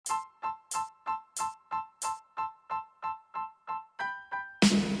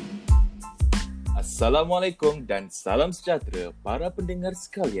Assalamualaikum dan salam sejahtera para pendengar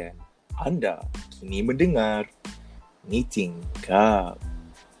sekalian. Anda kini mendengar Meeting Cup,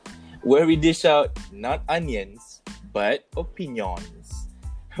 where we dish out not onions but opinions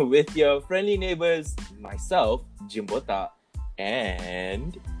with your friendly neighbors, myself, Jimbota,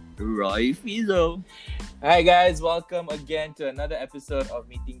 and Roy Fizo. Hi guys, welcome again to another episode of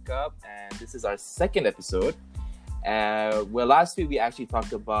Meeting Cup, and this is our second episode. Last week we actually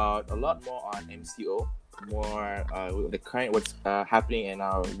talked about a lot more on MCO, more the current what's happening in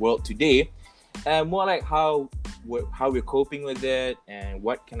our world today, and more like how we're coping with it and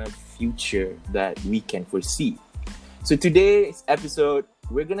what kind of future that we can foresee. So today's episode,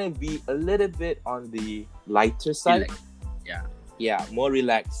 we're gonna be a little bit on the lighter side, more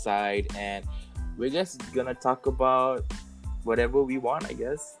relaxed side, and we're just gonna talk about whatever we want, I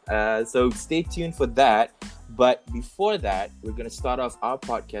guess. So stay tuned for that. But before that, we're going to start off our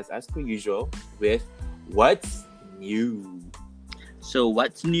podcast as per usual with What's New? So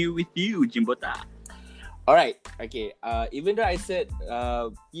what's new with you, Jimbota? Alright, okay. Even though I said,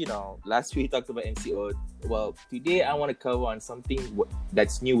 last week we talked about MCO, well, today I want to cover on something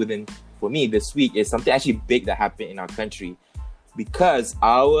that's new for me this week is something actually big that happened in our country. Because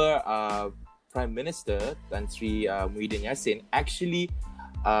our Prime Minister, Tan Sri Muhyiddin Yassin, actually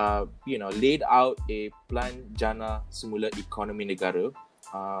laid out a Plan Jana Semula Ekonomi Negara,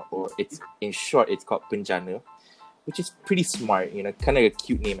 or it's in short, it's called Penjana, which is pretty smart, kind of a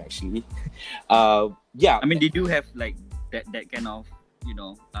cute name actually. I mean, they do have like that kind of,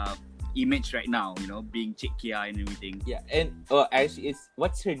 image right now, being Cik Kia and everything. Yeah, and actually,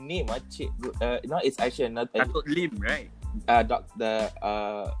 what's her name? It's actually another. Datuk Lim, right?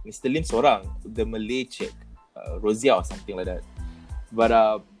 Mr. Lim seorang, the Malay chick, Rosia or something like that.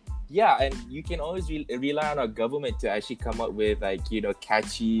 But and you can always rely on our government to actually come up with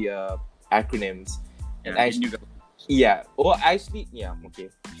catchy acronyms. And actually, okay.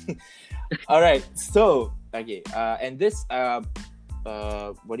 All right. So and this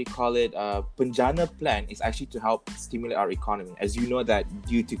Penjana plan is actually to help stimulate our economy. As you know that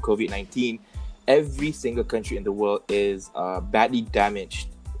due to COVID-19, every single country in the world is badly damaged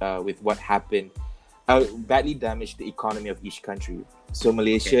with what happened. Badly damaged the economy of each country. So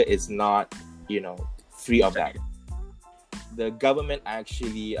Malaysia is not, free of that. The government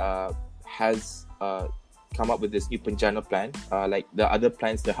actually has come up with this new Penjana plan, like the other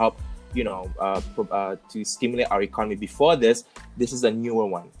plans to help, to stimulate our economy. Before this is a newer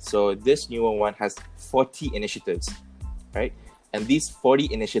one. So this newer one has 40 initiatives, right? And these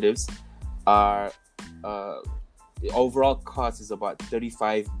 40 initiatives are, the overall cost is about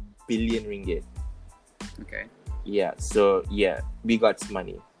 35 billion ringgit. Okay. Yeah, so we got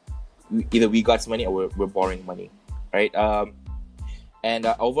money. Either we got money or we're borrowing money, right? And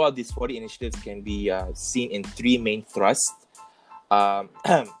overall, these 40 initiatives can be seen in three main thrusts.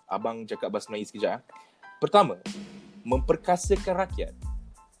 Abang cakap bahasa Melayu sekejap. Pertama, memperkasakan rakyat,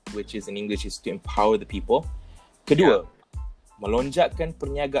 which is in English is to empower the people. Kedua, melonjakkan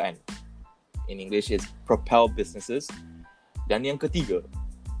perniagaan. In English is propel businesses. Dan yang ketiga,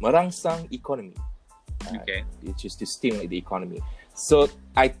 merangsang ekonomi. Which is to stimulate the economy. So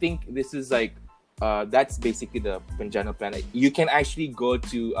I think this is that's basically the Penjana plan. You can actually go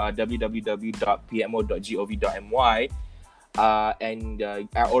to www.pmo.gov.my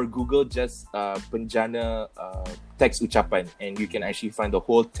or Google just Penjana text ucapan, and you can actually find the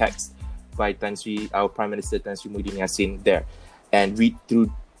whole text by our Prime Minister Tan Sri Muhyiddin Yassin there, and read through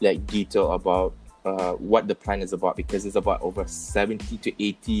detail about what the plan is about, because it's about over 70 to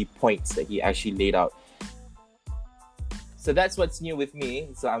 80 points that he actually laid out. So that's what's new with me.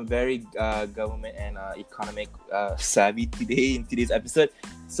 So I'm very government and economic savvy today in today's episode.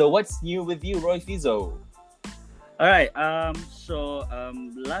 So what's new with you, Roy Fizo? Alright, so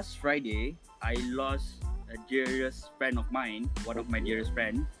last Friday, I lost a dearest friend of mine, one of my dearest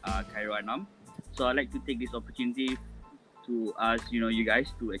friends, Khairul Anam. So I'd like to take this opportunity to ask, you guys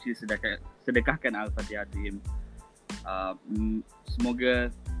to actually sedekahkan Al-Fatihah to him.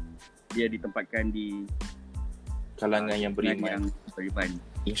 Semoga dia ditempatkan di kalangan yang beriman.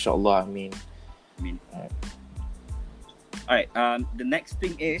 InsyaAllah, amin. Alright, the next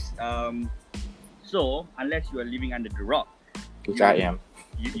thing is, so unless you are living under the rock, which I am,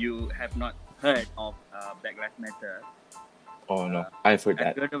 you have not heard of Black Lives Matter. Oh no, I've heard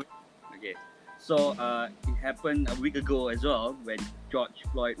that. Okay, so it happened a week ago as well when George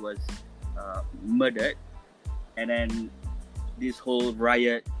Floyd was murdered, and then this whole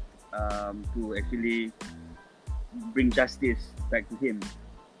riot to actually bring justice back to him.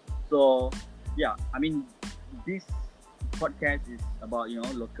 So yeah, I mean, this podcast is about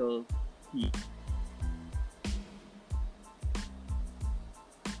local tea,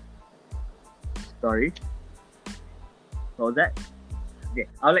 Sorry. What was that? Okay,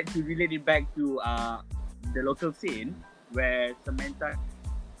 I'd like to relate it back to the local scene where Samantha,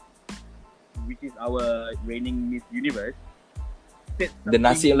 which is our reigning Miss Universe, said The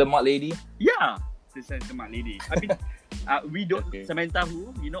nasi lemak lady. Yeah, the nasi lemak lady. I mean, we don't. Okay. Samantha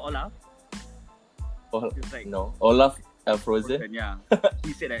who? You know Olaf? It's like No, Olaf Frozen. Yeah.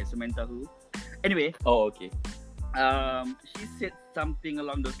 He said that Samantha who. Anyway, Oh, okay. she said something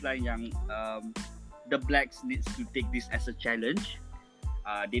along those lines yang the blacks needs to take this as a challenge.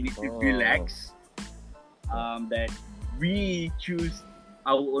 They need to relax. That we choose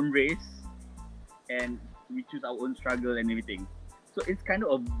our own race and we choose our own struggle and everything. So it's kind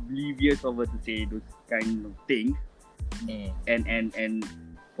of oblivious of her to say those kind of things. And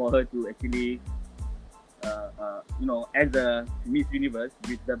for her to actually as a Miss Universe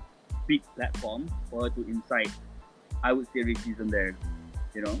with the big platform for her to incite, I would say, racism there,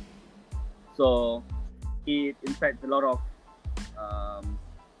 so it incites a lot of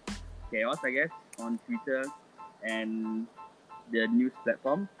chaos, I guess, on Twitter and the news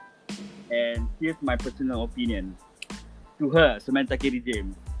platform. And here's my personal opinion to her, Samantha Katie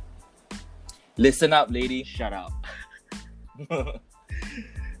James. Listen up, lady. Shut up.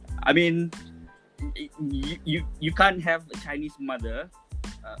 I mean, you can't have a Chinese mother,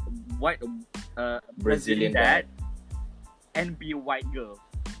 white Brazilian dad, and be a white girl.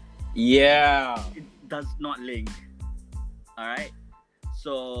 Yeah. It does not link. All right.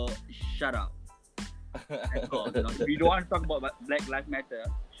 So shut up. That's all. If you don't want to talk about Black Lives Matter,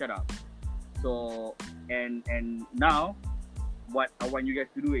 shut up. So and now, what I want you guys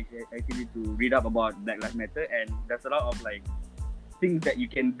to do is actually to read up about Black Lives Matter, and there's a lot of like things that you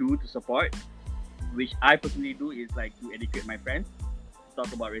can do to support, which I personally do is like to educate my friends,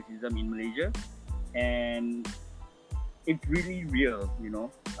 talk about racism in Malaysia, and it's really real,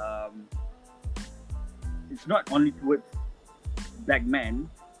 it's not only towards black men.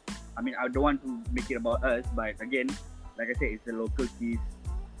 I mean, I don't want to make it about us, but again, like I said, it's a local cheese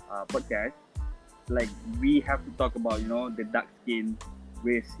podcast. Like, we have to talk about, the dark skin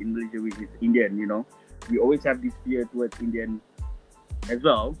race in Malaysia, which is Indian, we always have this fear towards Indian as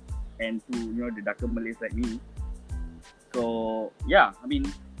well, and to, the darker Malays like me. So, yeah, I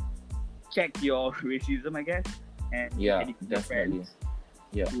mean, check your racism, I guess, and educate your definitely. friends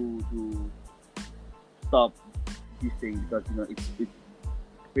Yeah. to stop this thing, because, it's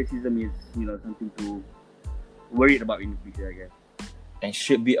racism is, something to worried about in the future, I guess. And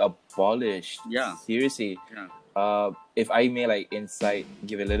should be abolished. Yeah. Seriously. Yeah. If I may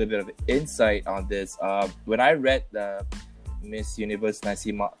give a little bit of insight on this. When I read the Miss Universe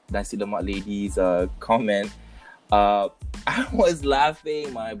Nasi Lemak lady's comment, I was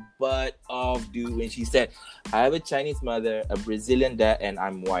laughing my butt off, dude, when she said, I have a Chinese mother, a Brazilian dad, and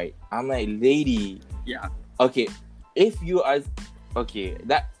I'm white. I'm like, lady. Yeah. Okay, if you are... Okay,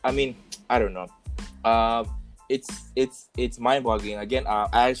 I don't know. It's mind-boggling. Again,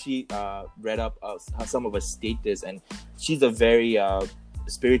 I actually read up some of her status, and she's a very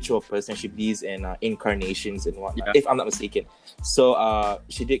spiritual person. She believes in incarnations and whatnot, if I'm not mistaken. So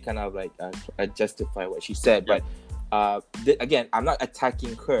she did kind of like justify what she said, but again, I'm not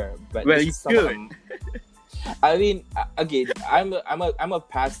attacking her. But well, you should. I mean, again, I'm a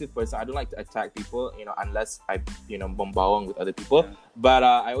passive person. I don't like to attack people, unless I bombawang with other people. Yeah. But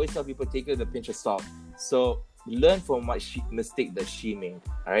I always tell people, take it with a pinch of salt. So learn from what mistake that she made.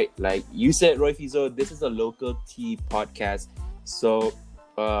 All right, like you said, Roy Fizo, this is a local tea podcast. So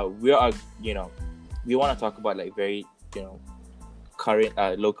we are, we want to talk about like very, current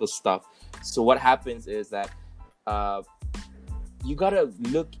local stuff. So what happens is that you gotta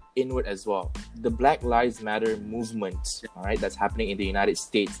look inward as well. The Black Lives Matter movement, all right, that's happening in the United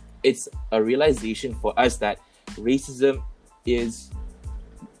States. It's a realization for us that racism is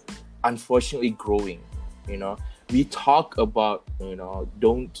unfortunately growing. We talk about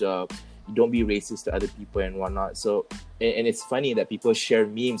don't be racist to other people and whatnot. So and it's funny that people share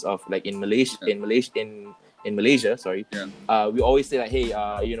memes of like in Malaysia, sorry. Yeah. We always say like, hey,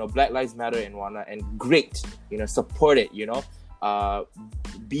 Black Lives Matter and whatnot, and great, support it,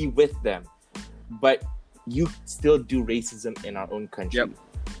 be with them, but you still do racism in our own country. Yep.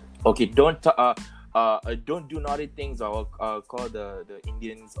 Okay, don't do naughty things or call the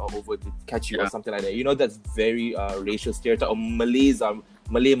Indians or over to catch you or something like that. That's very racial stereotype. Or Malays are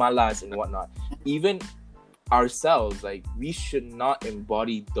Malay malas and whatnot. Even ourselves, like, we should not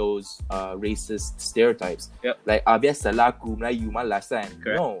embody those racist stereotypes. Yep. Like biasa laku Melayu malas kan.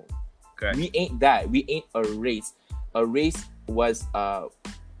 Correct. No, Correct. we ain't that. We ain't a race. A race was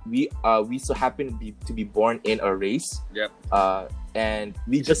we so happen to be born in a race. Yep. and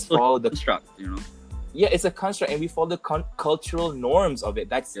we just follow the construct, yeah, it's a construct, and we follow the cultural norms of it.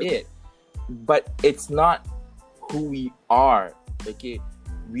 That's Yep. it. But it's not who we are. Okay,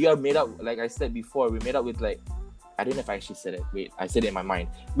 we are made up. Like I said before, we're made up with like, I don't know if I actually said it. Wait, I said it in my mind.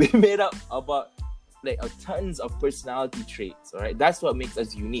 We're made up about like tons of personality traits. All right, that's what makes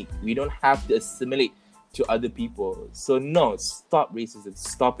us unique. We don't have to assimilate to other people. So no, stop racism.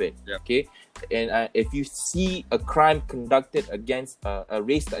 Stop it. Yep. Okay, and if you see a crime conducted against a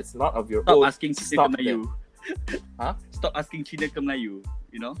race that's not of your Stop own, asking Cina stop ke Melayu. Huh? Stop asking Cina ke Melayu.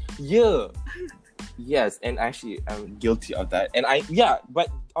 Yeah. Yes, and actually I'm guilty of that. And but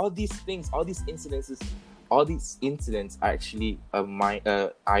all these things, all these incidents are actually my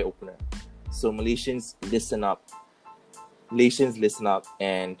eye opener. So Malaysians, listen up.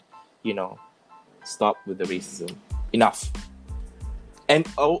 And stop with the racism. Enough. And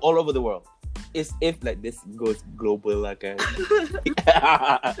all over the world. If like this goes global, like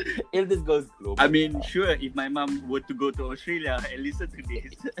if this goes global, I mean, sure, if my mom were to go to Australia and listen to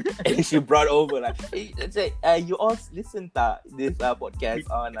this, and she brought over like, hey, let's say, you all listen to this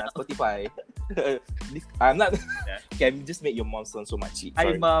podcast on Spotify. I'm not. Can just make your mom sound so much cheap.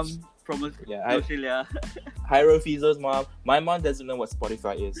 Hi, mom from Hi. Australia. Hi, Rofizo's mom. My mom doesn't know what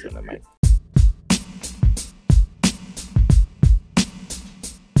Spotify is, so never mind.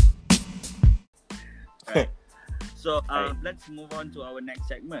 Right. So Right. let's move on to our next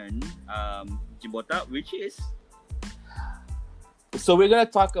segment, Jibota, which is So we're gonna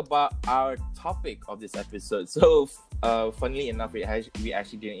talk about our topic of this episode. So, funnily enough, we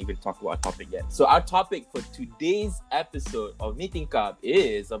actually didn't even talk about our topic yet. So our topic for today's episode of Meeting Cup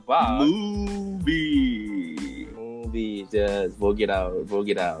is about movie. Just vogue it out.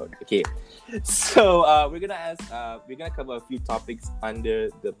 Okay. So we're gonna cover a few topics under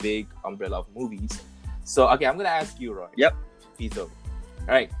the big umbrella of movies. So okay, I'm gonna ask you, Roy. Yep. Fizo. All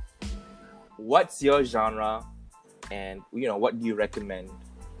right. What's your genre? And what do you recommend?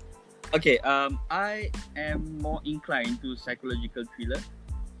 Okay, I am more inclined to psychological thriller.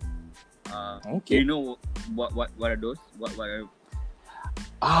 Okay. You know what are those? What are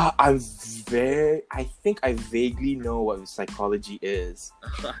I think I vaguely know what psychology is.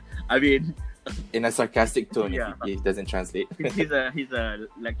 I mean, In a sarcastic tone, Yeah. if it doesn't translate. he's a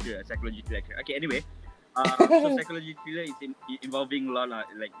lecturer, a psychology lecturer. Okay, anyway, so psychology thriller is involving a lot of,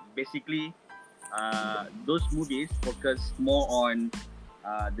 like, basically, those movies focus more on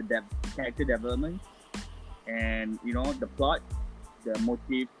the character development and the plot, the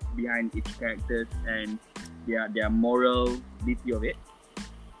motive behind each character, and their morality of it.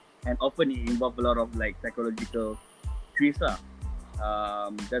 And often it involves a lot of like psychological twists.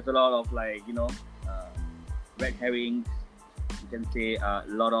 There's a lot of like red herrings. You can say a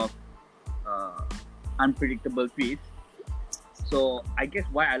lot of unpredictable twists. So I guess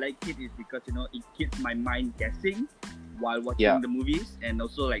why I like it is because it keeps my mind guessing while watching the movies, and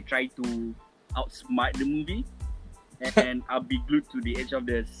also like try to outsmart the movie, and I'll be glued to the edge of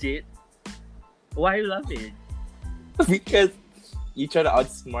the seat. Why are you laughing? Because you try to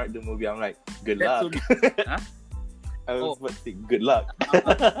outsmart the movie. I'm like, good That's luck. Huh? I was about to say, good luck.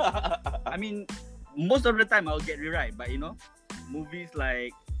 I mean, most of the time I'll get it right, but movies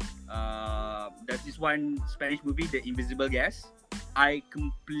like there's this one Spanish movie, The Invisible Guest. I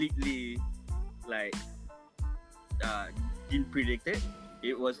completely like didn't predict it.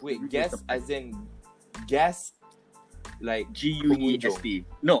 It was Wait, guess as in guess like GUEST.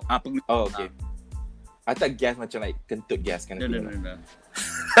 No, Oh, okay. I thought gas macam like kentut gas kind of no, thing. no.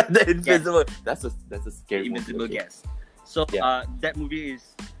 The Invisible. That's a scary Invisible movie. Guest. So Yeah. that movie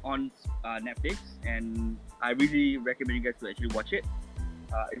is on Netflix, and I really recommend you guys to actually watch it.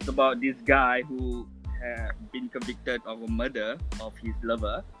 It's about this guy who has been convicted of a murder of his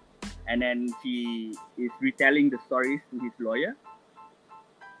lover, and then he is retelling the stories to his lawyer,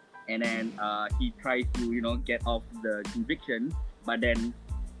 and then he tries to get off the conviction, but then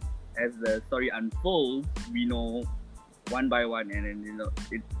as the story unfolds, we know one by one, and then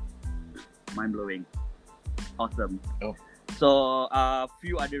it's mind-blowing, awesome. Oh. So a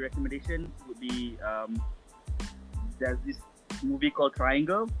few other recommendations would be there's this movie called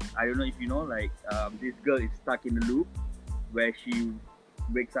Triangle. I don't know if you know, like this girl is stuck in a loop where she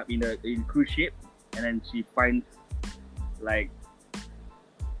wakes up in a cruise ship, and then she finds like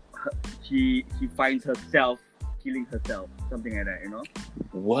she finds herself killing herself, something like that.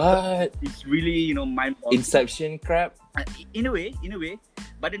 What? It's really mind-boggling. Inception crap? In a way,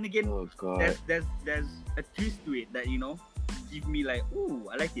 but then again, Oh god. there's a twist to it that give me like, ooh,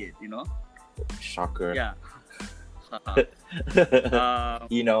 I like it. Shocker. Yeah.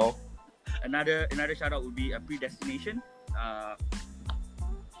 You know. Another shout out would be a Predestination.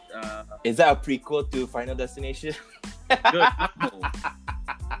 Is that a prequel to Final Destination? good. No.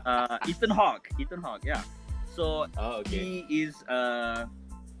 Ethan Hawke, yeah. So Oh, okay. he is a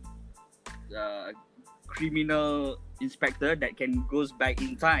criminal inspector that goes back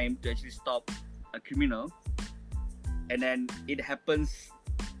in time to actually stop a criminal, and then it happens.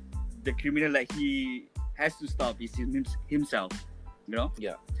 The criminal that he has to stop is himself.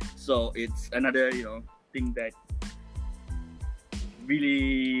 Yeah. So it's another thing that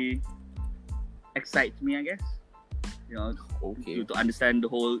really excites me, I guess. Okay. To understand the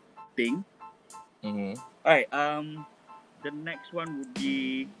whole thing. Mm-hmm. All right. The next one would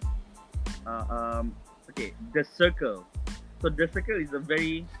be, okay, The Circle. So The Circle is a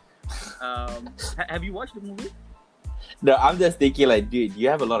very, have you watched the movie? No, I'm just thinking like, dude, you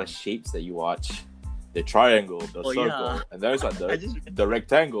have a lot of shapes that you watch. The triangle, the circle, yeah. and there's like I just- the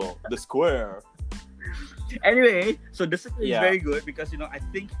rectangle, the square. Anyway, so The Circle is Yeah. very good because I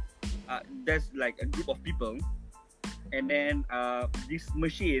think there's like a group of people, and then this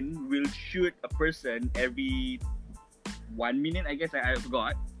machine will shoot a person every 1 minute, I guess. I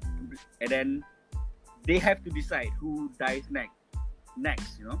forgot, and then they have to decide who dies next.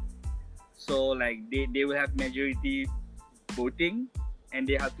 So like they will have majority voting, and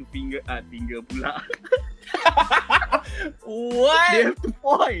they have to finger pula. What? They have to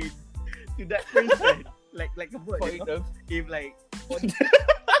point to that person like a vote. Point of If like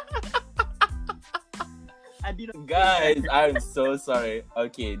I didn't guys, I'm so sorry.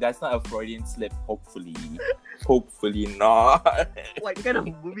 Okay, that's not a Freudian slip. Hopefully not. What kind of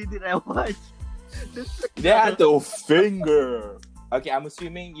movie did I watch? They had to finger. Okay, I'm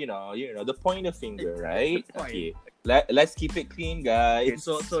assuming you know the pointer finger, right? The point. Okay, let's keep it clean, guys. Okay,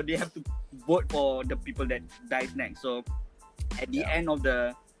 so they have to vote for the people that died next. So at the Yeah. end of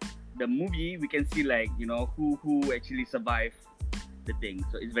the movie, we can see like who actually survived the thing.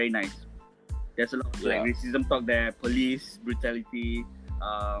 So it's very nice. There's a lot of like Yeah. racism talk there, police brutality,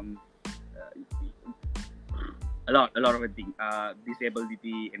 a lot of things,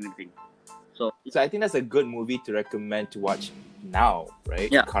 disability and everything. So So I think that's a good movie to recommend to watch now,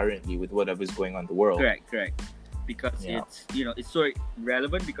 right? Yeah. Currently, with whatever's going on in the world. correct, because Yeah. it's so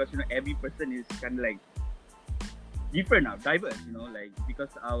relevant because every person is kind of like different now, diverse. Like because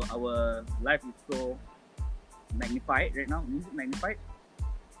our life is so magnified right now. Is it magnified?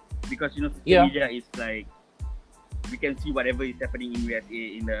 Because social Yeah. media is like we can see whatever is happening in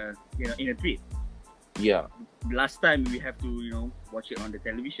USA in the in a tweet. Yeah. Last time we have to watch it on the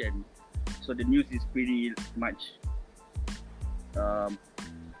television, so the news is pretty much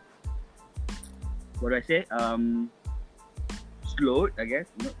what do I say, slowed, I guess.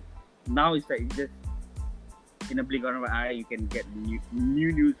 Now it's like just in a blink of an eye you can get new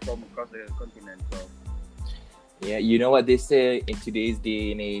news from across the continent. So Yeah, you know what they say in today's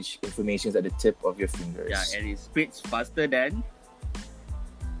day and age, information is at the tip of your fingers. yeah, and it spreads faster than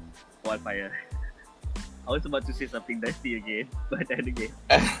wildfire. I was about to say something nasty again, but then again,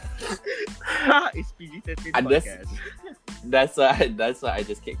 it's PG-13 And podcast. that's why I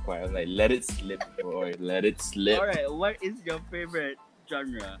just kept quiet. I'm like, let it slip, boy, let it slip. All right, what is your favorite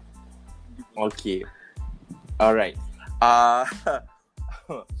genre? Okay. All right. I'm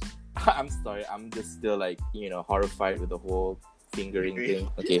sorry. I'm just still like horrified with the whole fingering thing.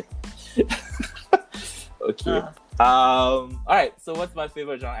 Okay. Okay. All right. So what's my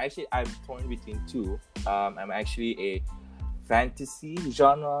favorite genre? Actually, I'm torn between two. I'm actually a fantasy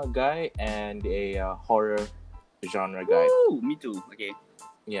genre guy and a horror genre guy. Ooh, me too. Okay,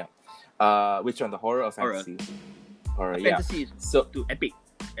 Yeah. Which one? The horror or Horror. fantasy? Horror. Yeah. fantasy is So to epic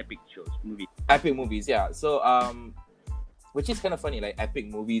shows, movie. epic movies, yeah. So which is kind of funny. Like epic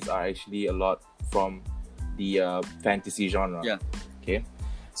movies are actually a lot from the fantasy genre. Yeah. Okay.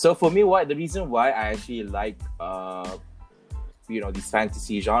 So for me, the reason why I actually like these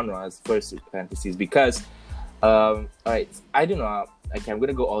fantasy genres, first fantasies, because all right, I don't know. Okay, I'm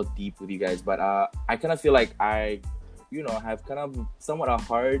gonna go all deep with you guys, but I kind of feel like I have kind of somewhat a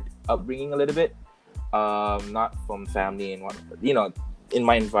hard upbringing a little bit. Not from family and what in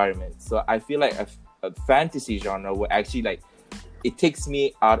my environment. So I feel like a fantasy genre will actually like it takes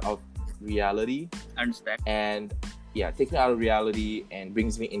me out of reality Understand? and takes me out of reality and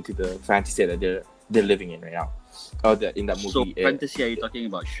brings me into the fantasy that they're living in right now. Or in that So movie. fantasy, are you talking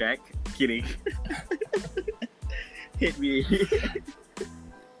about Shrek? Kidding. Hit me.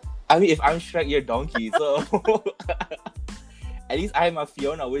 I mean, if I'm Shrek, you're Donkey. So at least I'm a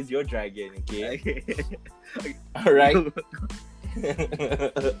Fiona. Where's your dragon? Okay. Okay. All right.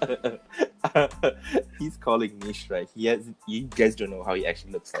 He's calling me Shrek. You guys don't know how he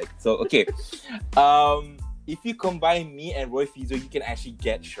actually looks like. So okay. if you combine me and Roy Fizo, you can actually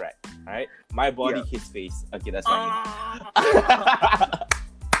get Shrek. All right, my body, Yeah. his face. Okay, that's not me. Ah!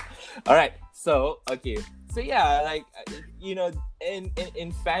 All right, so yeah, like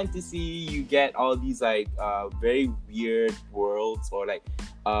in fantasy you get all these like very weird worlds or like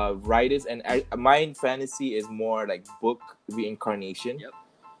writers, and my fantasy is more like book reincarnation. Yep.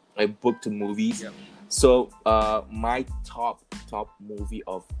 Like book to movies. Yep. So my top movie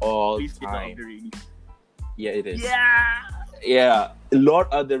of all Please keep time. out the rings. Yeah, it is. Yeah. Lord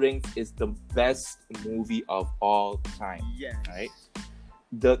of the Rings is the best movie of all time. Yes. Right?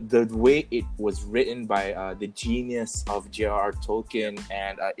 The way it was written by the genius of J.R.R. Tolkien,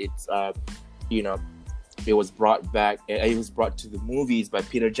 and it was brought back. It was brought to the movies by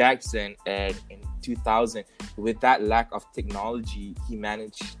Peter Jackson, and in 2000, with that lack of technology, he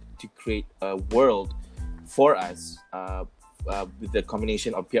managed to create a world for us with the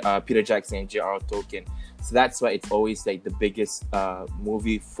combination of Peter Jackson and J.R.R. Tolkien. So that's why it's always like the biggest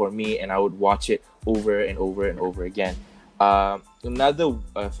movie for me, and I would watch it over and over and over again. Another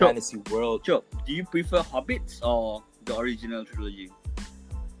fantasy world. Sure. Do you prefer Hobbits or the original trilogy?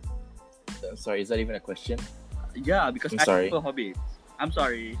 Sorry, is that even a question? Yeah, because I'm I sorry. prefer Hobbits. I'm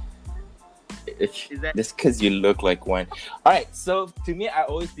sorry. Is that- Just because you look like one. All right, so to me, I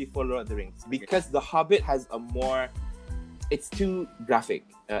always prefer Lord of the Rings because The Hobbit has a more. It's too graphic.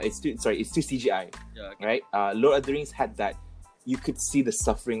 It's too CGI. Yeah, okay. Right? Lord of the Rings had that. You could see the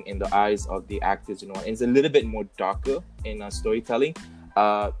suffering in the eyes of the actors, and it's a little bit more darker in storytelling.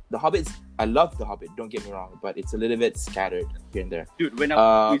 The Hobbits, I love The Hobbit. Don't get me wrong, but it's a little bit scattered here and there. Dude, when I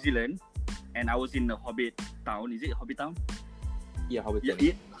was in New Zealand and I was in the Hobbit town, is it Hobbit town? Yeah, Hobbit.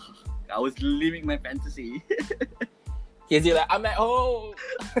 Yeah, I was living my fantasy. He's like, I'm at home.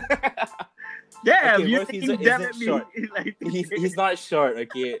 Damn, Okay, you're Roy taking Fizo that isn't at me. short. Like, He's not short.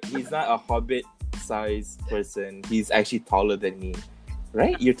 Okay, he's not a Hobbit size person. He's actually taller than me.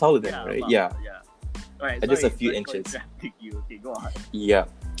 Right? You're taller than me, right? about- Yeah. All right, Just a sorry, few sorry for inches. interrupting you. Okay, go on. Yeah,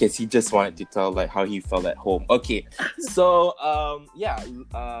 because he just wanted to tell like how he felt at home. Okay, so Lord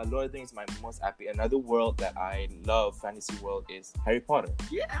of the Rings is my most happy. Another world that I love, fantasy world, is Harry Potter.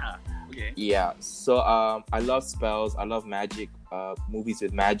 Yeah. Okay. Yeah, so I love spells. I love magic. Movies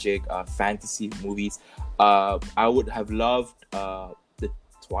with magic. Fantasy movies. I would have loved the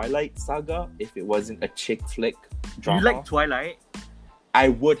Twilight Saga if it wasn't a chick flick drama. You like Twilight? I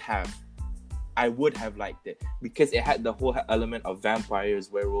would have liked it because it had the whole element of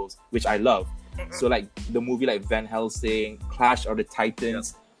vampires, werewolves, which I love. So like the movie like Van Helsing, Clash of the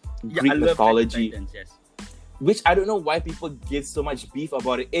Titans, Greek I love mythology, Titans, yes. which I don't know why people give so much beef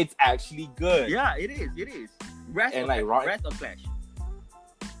about it. It's actually good. Yeah, it is. It is. Wrath And of like Ron- Wrath of Clash.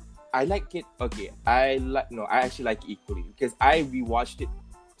 I like it. Okay, I actually like it equally because I rewatched it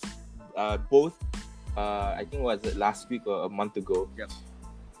both. I think it was last week or a month ago. Yep.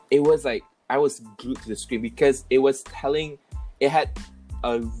 It was like I was glued to the screen because it was telling. It had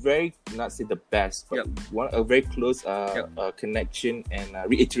a very, not say the best, but a very close connection and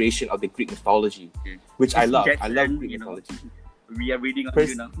reiteration of the Greek mythology, which I love. I love Greek mythology. We are reading on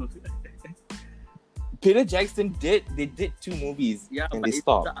you now. Peter Jackson did 2 movies Yeah, and but they it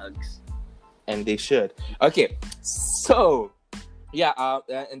stopped. sucks. And they should. Okay, so yeah,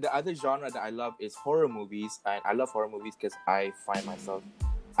 and the other genre that I love is horror movies, and I love horror movies because I find myself,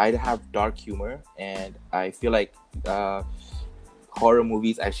 I have dark humor, and I feel like horror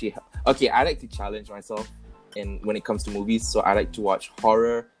movies actually. Okay, I like to challenge myself, when it comes to movies, so I like to watch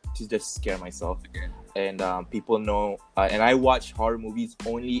horror to just scare myself. Okay. And people know, and I watch horror movies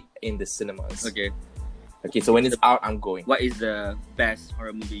only in the cinemas. Okay. Okay, so when it's out, I'm going. What is the best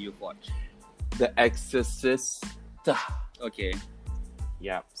horror movie you've watched? The Exorcist. Okay.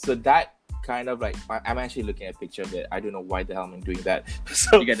 Yeah, so that kind of like I'm actually looking at a picture of it. I don't know why the hell I'm doing that.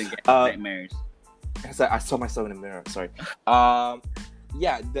 So You gotta get nightmares. I saw myself in the mirror. Sorry.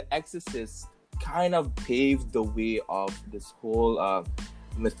 Yeah, The Exorcist kind of paved the way of this whole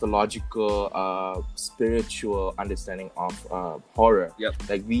mythological, spiritual understanding of horror. Yep.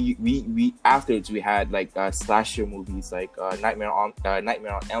 Like we afterwards we had like slasher movies like Nightmare on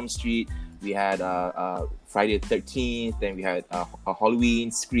Elm Street. We had Friday the 13th. Then we had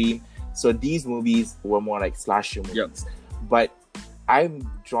Halloween, Scream. So these movies were more like slasher movies. Yep. But I'm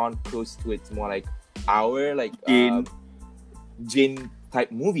drawn close to it more like our like Jinn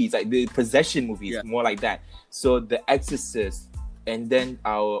type movies, like the possession movies, more like that. So The Exorcist, and then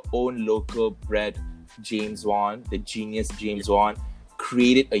our own local bred James Wan, the genius James Wan,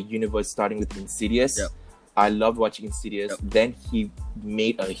 created a universe starting with Insidious. Yep. I loved watching Insidious. Yep. Then he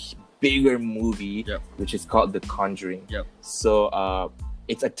made a bigger movie, which is called The Conjuring. Yep. So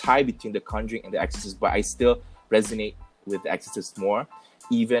it's a tie between The Conjuring and The Exorcist, but I still resonate with The Exorcist more.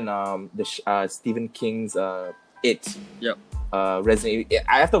 Even Stephen King's It. Yep. Resonate.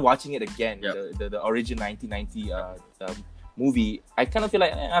 After watching it again, Yep. the original 1990 movie, I kind of feel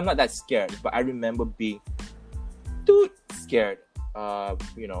like I'm not that scared, but I remember being scared,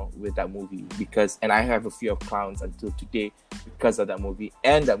 with that movie and I have a fear of clowns until today because of that movie,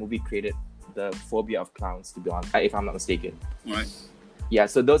 and that movie created the phobia of clowns, to be honest, if I'm not mistaken. All right. Yeah,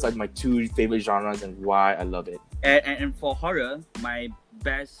 so those are my two favorite genres and why I love it. And for horror, my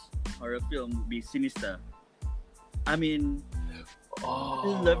best horror film would be Sinister. I mean, I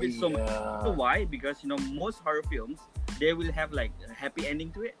love it so much. So why? Because most horror films, they will have like a happy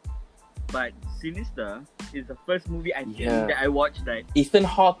ending to it. But Sinister is the first movie I think that I watched that Ethan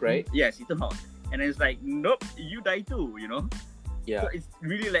Hawke, right? Yes, Ethan Hawke. And it's like, nope, you die too, Yeah. So it's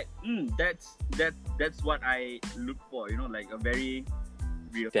really like, that's what I look for, like a very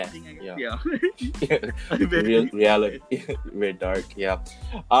real thing, I guess. Yeah. Real reality, very dark. Yeah.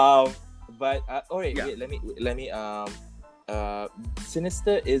 But all right. Yeah. Wait, let me.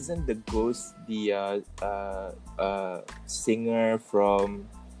 Sinister isn't the ghost the singer from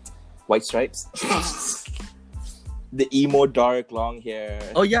White Stripes? The emo, dark, long hair.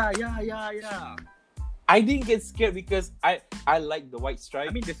 Oh yeah. I didn't get scared because I like the White Stripes.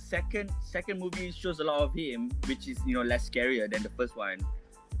 I mean, the second movie shows a lot of him, which is less scarier than the first one.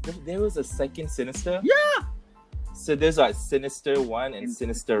 There was a second Sinister. Yeah. So there's Sinister 1 and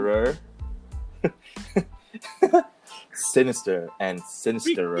Sinisterer. Sinister and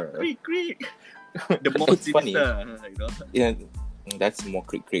Sinisterer. Creak. The more It's funny. sinister, Yeah, that's more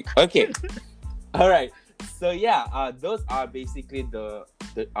creak. Okay. All right. So yeah, those are basically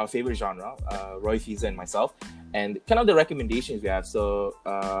our favorite genre, Roy Fiza and myself, and kind of the recommendations we have. So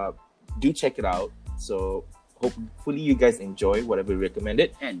do check it out. So hopefully you guys enjoy whatever we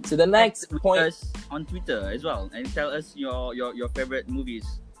recommended. And so the next with point us on Twitter as well, and tell us your favorite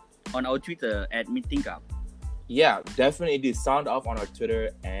movies on our Twitter at MeetingCup. Yeah, definitely do sound off on our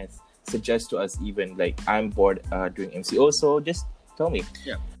Twitter and suggest to us, even like I'm bored doing MCO, so just tell me.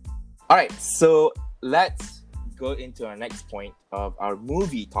 Yeah. All right, so let's go into our next point of our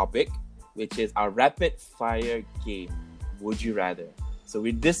movie topic, which is our rapid fire game. Would you rather? So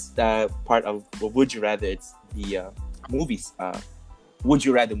with this part of Would You Rather, it's the movies. Would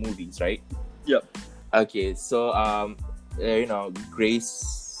you rather movies, right? Yep. Okay, so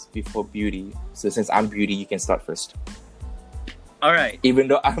Grace before Beauty. So since I'm Beauty, you can start first. All right. Even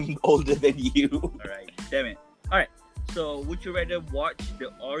though I'm older than you. All right. Damn it. All right. So would you rather watch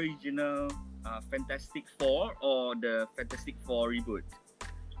the original Fantastic Four or the Fantastic Four reboot?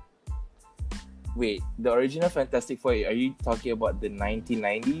 Wait, the original Fantastic Four, are you talking about the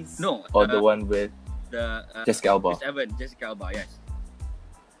 1990s? No. Or the one with the Jessica Alba? Jessica Alba, yes.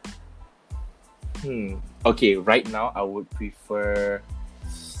 Okay, right now I would prefer...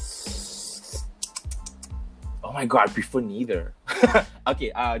 Oh my god, I prefer neither.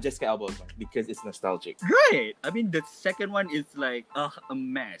 Okay, Jessica Alba because it's nostalgic. Right. I mean, the second one is like a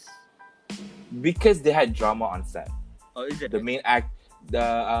mess. Because they had drama on set. Oh, is it? The main act,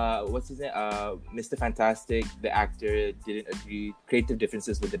 what's his name? Mr. Fantastic, the actor didn't agree. Creative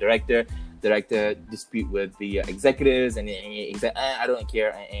differences with the director. Director dispute with the executives, and he said, "I don't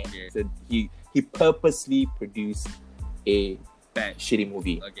care." Yeah. So he purposely produced a Bad. shitty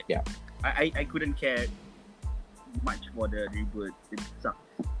movie. Okay. Yeah. I couldn't care much for the reboot. It sucks.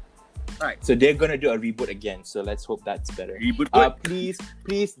 Alright. So they're gonna do a reboot again. So let's hope that's better. Reboot.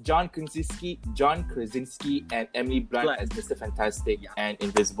 Please, John Krasinski, and Emily Blunt as Mr. Fantastic and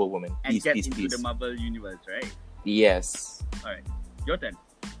Invisible Woman. And Please, get please, into please. the Marvel universe, right? Yes. Alright. Your turn.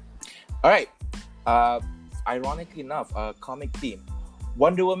 All right. Ironically enough, comic theme: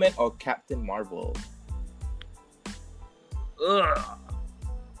 Wonder Woman or Captain Marvel. Ugh.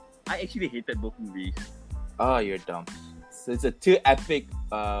 I actually hated both movies. Oh, you're dumb. So it's a two epic,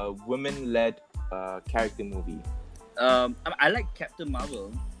 women-led character movie. I like Captain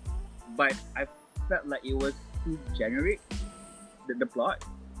Marvel, but I felt like it was too generic, the plot,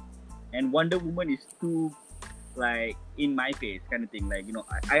 and Wonder Woman is too like in my face kind of thing. Like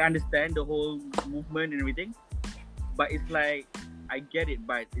I understand the whole movement and everything, but it's like I get it,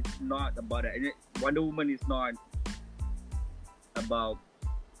 but it's not about it. And Wonder Woman is not about.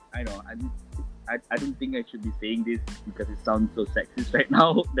 I know. I don't think I should be saying this because it sounds so sexist right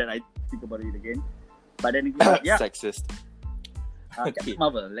now that I think about it again. But then again, yeah. Sexist. Okay. Captain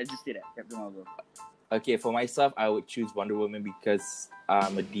Marvel. Let's just say that. Captain Marvel. Okay, for myself, I would choose Wonder Woman because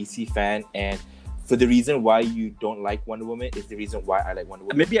I'm a DC fan, and for the reason why you don't like Wonder Woman is the reason why I like Wonder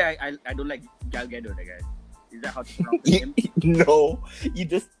Woman. Maybe I don't like Gal Gadot, I guess. Is that how to pronounce her name? No,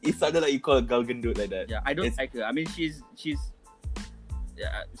 it sounded like you call a Gal Gadot like that. Yeah, I don't like her. I mean, she's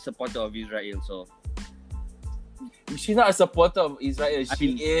supporter of Israel, so She's not a supporter of Israel. I She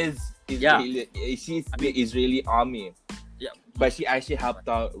mean, is Israeli. She's the Israeli army. Yeah. But she actually helped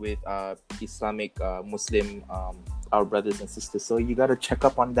out with Islamic Muslim our brothers and sisters. So you gotta check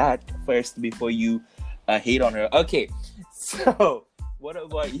up on that first before you hate on her. Okay, so what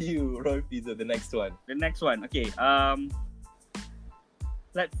about you, Roy Pizza? The next one. the next one. Okay.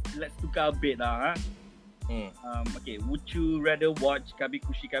 Let's tukar a bit lah. Okay. Would you rather watch Kabhi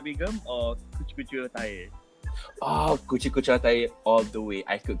Khushi Kabhie Gham or Kuch Kuch Hota Hai? Oh, Kuchi Kuchi Hota Hai all the way.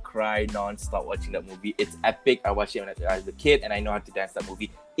 I could cry non-stop watching that movie. It's epic. I watched it when I was a kid and I know how to dance that movie.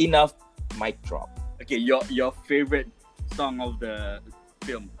 Enough. Mic drop. Okay, your favorite song of the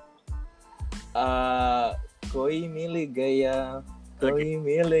film. Koi Mil Gaya. Koi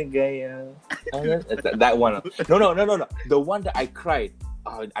Mil Gaya. That one. No. The one that I cried.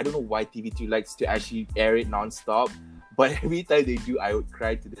 I don't know why TV2 likes to actually air it non-stop. But every time they do, I would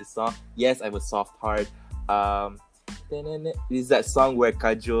cry to this song. Yes, I have a soft heart. Is that song where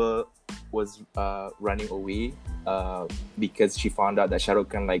Kajol was running away because she found out that Shah Rukh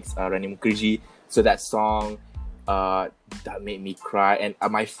Khan likes Rani Mukherjee. So that song that made me cry. And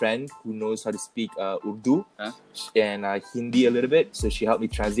my friend who knows how to speak Urdu and Hindi a little bit, so she helped me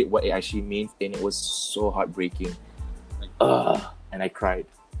translate what it actually means, and it was so heartbreaking. And I cried.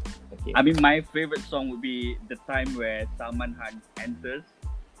 Okay. I mean, my favorite song would be the time where Salman Khan enters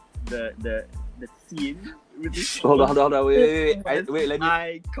the scene. With this Hold on. Wait. Let me.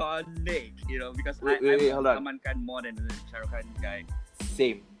 Iconic, because I'm hold on. Salman Khan more than the Shah Rukh Khan guy.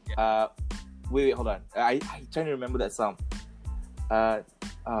 Same. Wait, hold on. I trying to remember that song.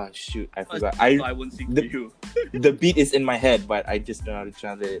 Shoot, I forgot. So I won't sing to you. The beat is in my head, but I just don't know how to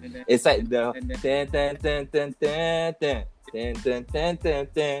translate it. It's like the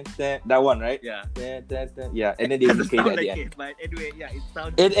that one, right? Yeah. Yeah, and then they will play Sound at the like end. it, but anyway, yeah, it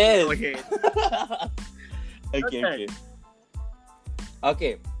sounds. It is. Okay.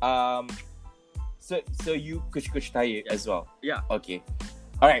 Okay. So you Kuch Kuch Hota Hai as well. Yeah. Okay.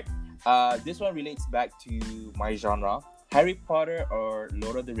 All right. This one relates back to my genre. Harry Potter or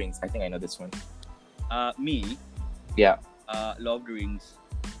Lord of the Rings? I think I know this one. Me. Yeah. Lord of the Rings.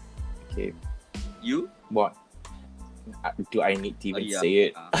 Okay. You? What? Do I need to even say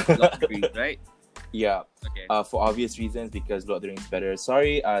it? Lord of the Rings, right? Yeah. Okay. For obvious reasons, because Lord of the Rings better.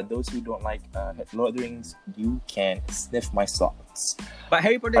 Sorry, those who don't like Lord of the Rings, you can sniff my socks. But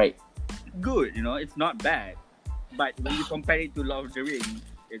Harry Potter, Right. good. It's not bad. But when you compare it to Lord of the Rings,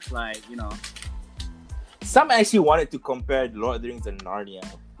 it's like Some actually wanted to compare Lord of the Rings and Narnia.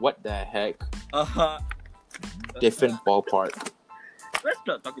 What the heck? Different ballpark. Let's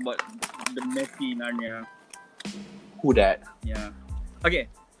not talk about the messy Narnia. Who that? Yeah. Okay.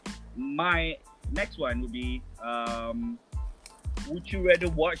 My next one would be would you rather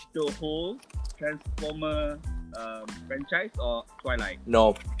watch the whole Transformer franchise or Twilight?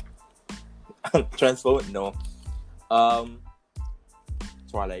 No. Transform? No.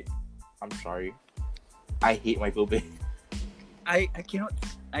 Twilight. I'm sorry. I hate Michael Bay. I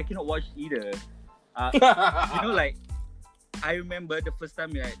cannot watch either. Like I remember the first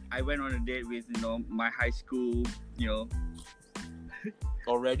time I went on a date with my high school.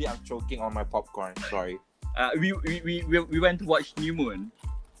 Already, I'm choking on my popcorn. Sorry. We went to watch New Moon,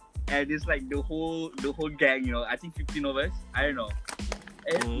 and it's like the whole gang. I think 15 of us. I don't know.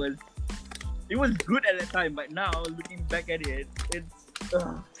 It was good at the time, but now looking back at it, it's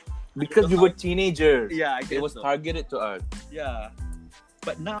Because we were teenagers. yeah. I guess It was so. targeted to us. Yeah,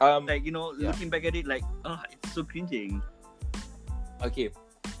 but now looking back at it, like it's so cringing. Okay.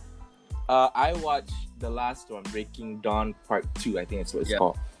 I watched the last one, Breaking Dawn Part 2, I think that's what it's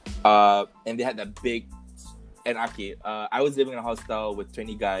called. And they had that big... And okay, I was living in a hostel with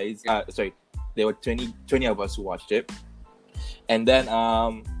 20 guys. There were 20 of us who watched it. And then,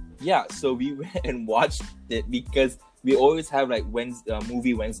 so we went and watched it because we always have like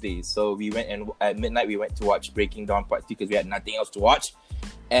movie Wednesdays. So we went and at midnight we went to watch Breaking Dawn Part 2 because we had nothing else to watch.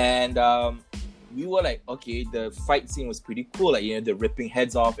 And we were like, okay, the fight scene was pretty cool. Like, the ripping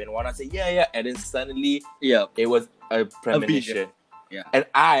heads off and whatnot. I said, yeah. And then suddenly, it was a premonition. Yeah. And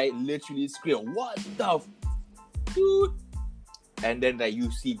I literally screamed, what the dude? And then like you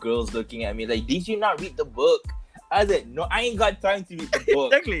see girls looking at me like, did you not read the book? I said, no, I ain't got time to read the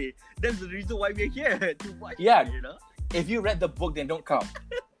book. Exactly. That's the reason why we're here to watch. Yeah. It, If you read the book, then don't come.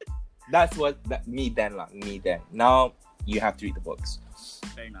 That's what me then. Now you have to read the books.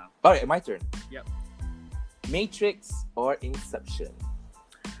 Fair enough. All right, my turn. Yep. Matrix or Inception?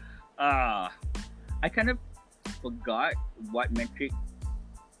 I kind of forgot what Matrix,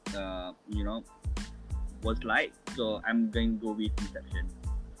 was like. So I'm going to go with Inception.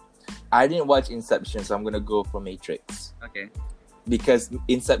 I didn't watch Inception, so I'm gonna go for Matrix Okay. because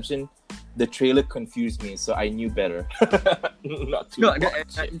Inception, the trailer confused me, so I knew better not to No,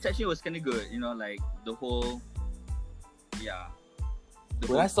 watch it. Inception was kind of good. Like the whole, yeah.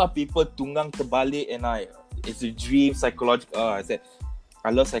 When I saw people tunggang terbalik and it's a dream, psychological. I said,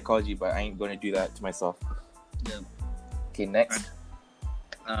 I love psychology, but I ain't gonna do that to myself. Yeah. Okay, next.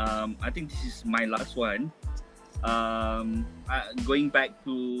 I think this is my last one. Going back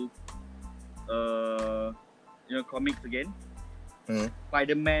to comics again.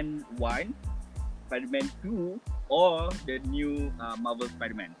 Spider-Man 1, Spider-Man 2, or the new Marvel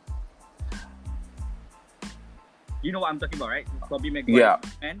Spider-Man. You know what I'm talking about, right? Tobey Maguire Yeah.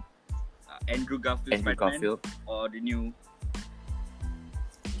 Spider-Man, Andrew Garfield Andrew Spider-Man, Garfield. or the new.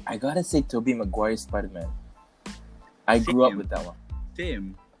 I gotta say, Tobey Maguire Spider-Man. I grew up Same. with that one.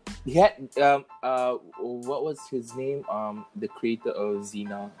 Same. He had what was his name? The creator of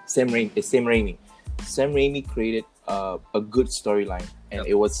Xena, Sam Raimi. Sam Raimi created a good storyline, and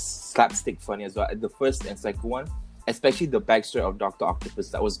it was slapstick funny as well. The first and second one, especially the backstory of Dr. Octopus,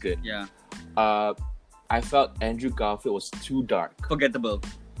 that was good. Yeah. I felt Andrew Garfield was too dark. Forgettable.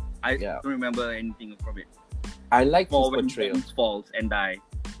 I Yeah. don't remember anything from it. I liked his For when portrayal. Thanos falls and die.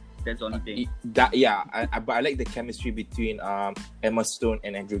 That's the only thing. But I like the chemistry between Emma Stone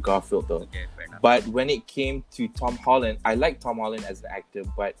and Andrew Garfield though. Okay, fair enough. But when it came to Tom Holland, I like Tom Holland as an actor,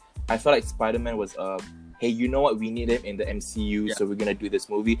 but I felt like Spider-Man was hey, you know what? We need him in the MCU, Yeah. so we're gonna do this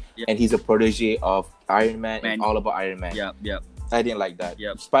movie. Yeah. And he's a protege of Iron Man, and Man. all about Iron Man. Yeah. I didn't like that.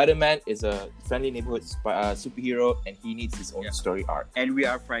 Yep. Spider-Man is a friendly neighborhood superhero, and he needs his own Yeah. story arc. And we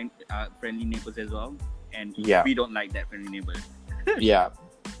are friendly neighbors as well. And Yeah. we don't like that friendly neighbor. Yeah,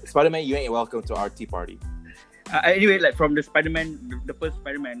 Spider-Man, you ain't welcome to our tea party. Anyway, like from the Spider-Man, the first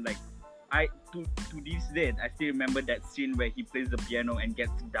Spider-Man, like to this day, I still remember that scene where he plays the piano and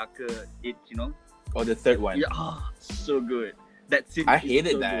gets darker. Or the third one. Yeah, so good. That scene. I is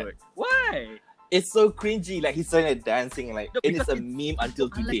hated so that. Good. Why? It's so cringy. Like he's starting to dancing, like No, it is because a meme until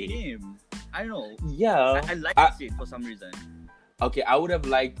I like today. him. I don't know. Yeah. I like that scene for some reason. Okay, I would have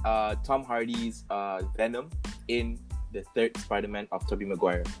liked Tom Hardy's Venom in the third Spider-Man of Tobey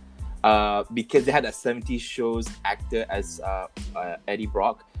Maguire. Because they had a 70s shows actor as Eddie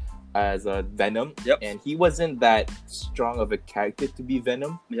Brock as Venom. Yep. And he wasn't that strong of a character to be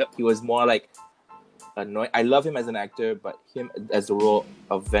Venom. Yep. He was more like annoying. I love him as an actor, but him as the role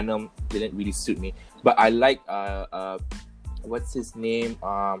of Venom didn't really suit me. But I like what's his name?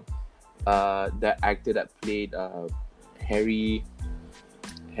 The actor that played Harry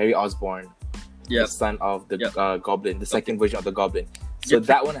Osborn, Yep. the son of the Yep. Goblin, the second version of the Goblin. So Yep.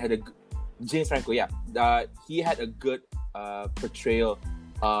 that one had James Franco. Yeah, he had a good portrayal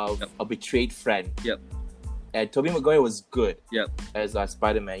of a betrayed friend. Yep. And Tobey Maguire was good. Yep. As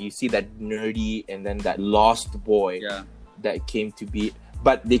Spider-Man. You see that nerdy and then that lost boy Yeah. that came to be.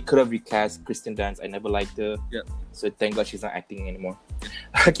 But they could have recast Kristen Dunst. I never liked her. Yep. So thank God she's not acting anymore.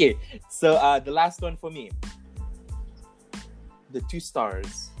 Okay, so the last one for me. The 2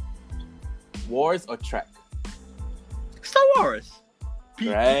 stars. Wars or Trek? Star Wars.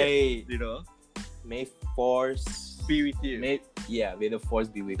 Right. May Force Be with you. May the Force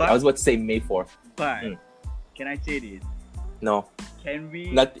be with you. But- I was about to say May 4th. But Mm. can I say this? No. Can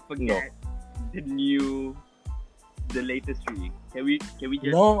we Not- forget the latest 3? Can we just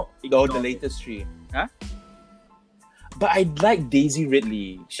No, ignore the it. latest 3. Huh? But I like Daisy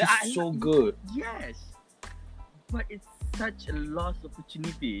Ridley. She's I- so good. Yes, but it's such a lost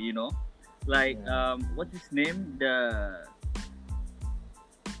opportunity, Like, Yeah. what's his name?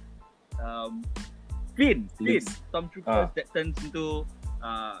 Finn, Stormtroopers that turns into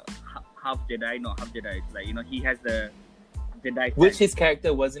half Jedi, not half Jedi. It's like, he has the Jedi. Which side. his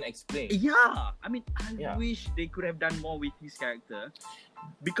character wasn't explained. Yeah, I mean, I Yeah. wish they could have done more with his character,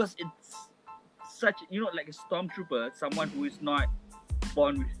 because it's such, like a stormtrooper, someone who is not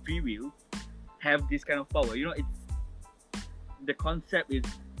born with free will, have this kind of power. It's the concept is,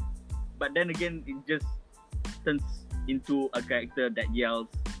 but then again, it just turns into a character that yells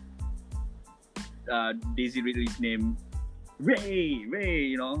Daisy Ridley's name, Ray,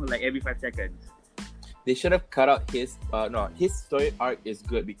 like every 5 seconds. They should have cut out his his story arc is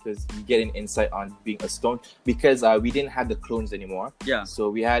good because you get an insight on being a stone, because we didn't have the clones anymore. Yeah. So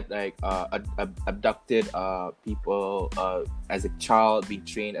we had like abducted people as a child being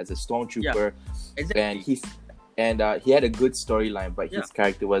trained as a stormtrooper, Exactly. and he had a good storyline, but his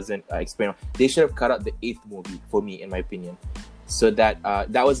character wasn't explained. They should have cut out the 8th movie for me, in my opinion. So that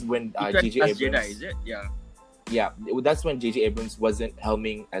was when It was J.J. Last Abrams. Jedi, is it? Yeah. yeah, that's when J.J. Abrams wasn't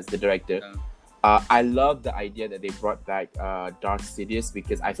helming as the director. Yeah. I love the idea that they brought back Darth Sidious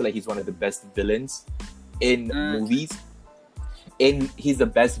because I feel like he's one of the best villains in movies. He's the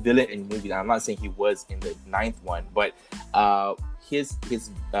best villain in movies. I'm not saying he was in the 9th one, but his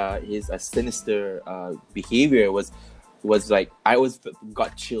sinister behavior was like, I always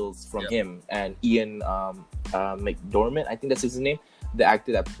got chills from him. And Ian McDormand, I think that's his name, the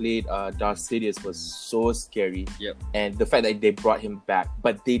actor that played Darth Sidious, was so scary. Yep. And the fact that they brought him back,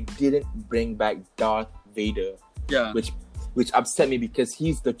 but they didn't bring back Darth Vader, which upset me because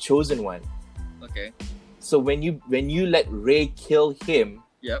he's the chosen one. Okay. So when you let Rey kill him,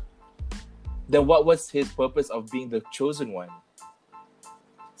 then what was his purpose of being the chosen one?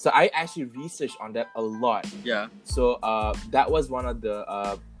 So I actually researched on that a lot. Yeah. So that was one of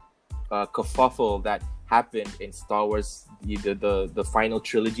the kerfuffle that happened in Star Wars, the final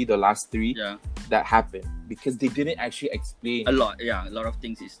trilogy, the last 3 that happened because they didn't actually explain a lot. Yeah, a lot of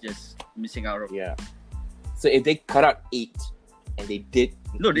things is just missing out of. Yeah. So if they cut out 8 and they did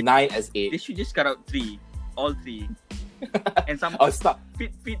 9 as 8, they should just cut out 3, all 3, and somehow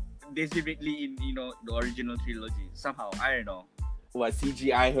fit deliberately in the original trilogy. Somehow, I don't know. What,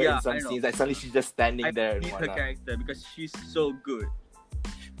 CGI her in some scenes? Like suddenly she's just standing there. I hate her character because she's so good.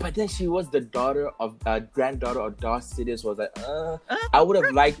 But then she was the granddaughter of Darth Sidious. Was like, I would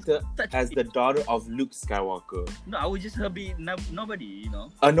have liked her as the daughter of Luke Skywalker. No, I would just her be nobody.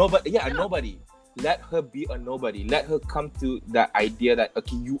 A nobody. Yeah, a nobody. Let her be a nobody. Let her come to that idea that,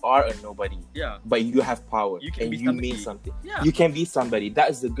 okay, you are a nobody. Yeah. But you have power. You can and be you somebody. mean something. Yeah. You can be somebody. That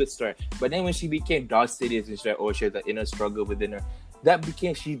is the good story. But then when she became Darth Sidious and she had the inner struggle within her,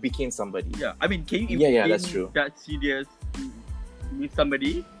 she became somebody. Yeah. I mean, can you imagine that's true. Darth Sidious with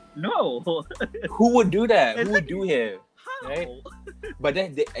somebody? No. Who would do that? Who would do him? How? Right? But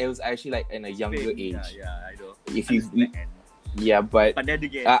then it was actually like in a younger age. Yeah, I know. If you... Yeah, but then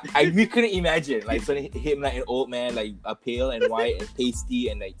again, we couldn't imagine like suddenly him like an old man, like a pale and white and pasty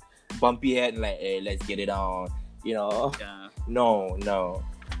and like bumpy head and like, hey, let's get it on, Yeah. No. All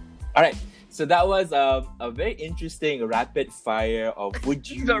right, so that was a very interesting rapid fire of would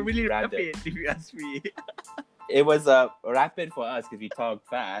you It's not really rather. rapid, if you ask me. It was rapid for us because we talk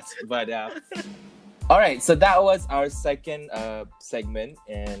fast, but. All right, so that was our second segment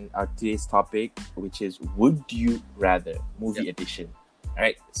in our today's topic, which is Would You Rather movie edition. All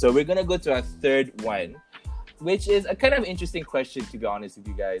right, so we're gonna go to our third one, which is a kind of interesting question, to be honest with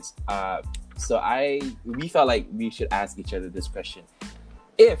you guys. So we felt like we should ask each other this question: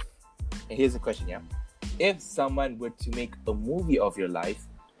 and here's the question, if someone were to make a movie of your life,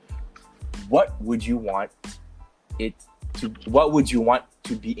 what would you want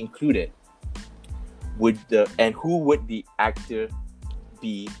to be included? Who would the actor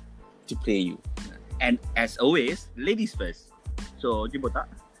be to play you? And as always, ladies first. So, jemput tak?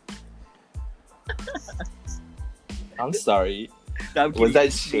 I'm sorry. Was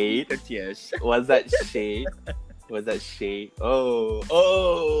that shade? Yes. Was that shade?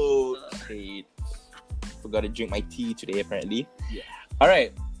 Oh, shade. Forgot to drink my tea today, apparently. Yeah. All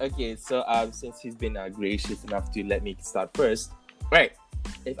right. Okay. So, since he's been gracious enough to let me start first, right?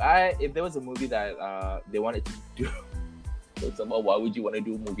 If there was a movie that they wanted to do, why would you want to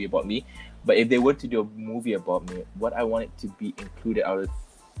do a movie about me? But if they were to do a movie about me, what I want it to be included out of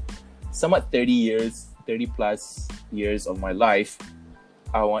somewhat 30 plus years of my life,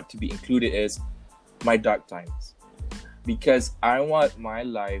 I want to be included is my dark times, because I want my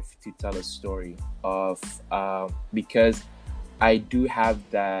life to tell a story of because I do have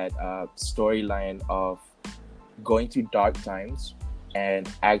that storyline of going through dark times and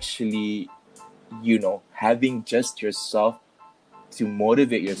actually, having just yourself to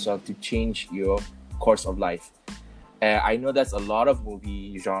motivate yourself to change your course of life. I know that's a lot of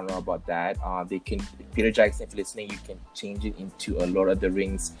movie genre about that. Peter Jackson, if you're listening, you can change it into a Lord of the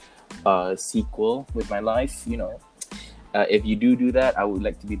Rings sequel with my life. If you do that, I would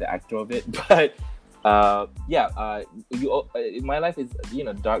like to be the actor of it. But my life is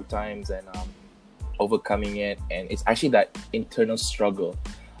dark times and overcoming it, and it's actually that internal struggle.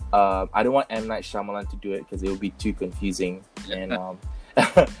 I don't want M. Night Shyamalan to do it because it will be too confusing. And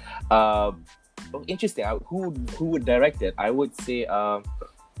interesting. Who would direct it? I would say,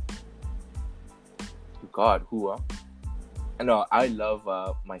 God, who? No, I love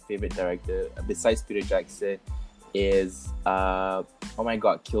my favorite director besides Peter Jackson is oh my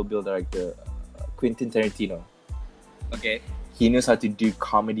God, Kill Bill director Quentin Tarantino. Okay. He knows how to do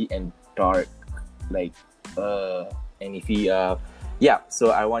comedy and dark. And if he so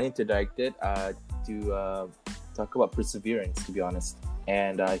I want him to direct it to talk about perseverance, to be honest,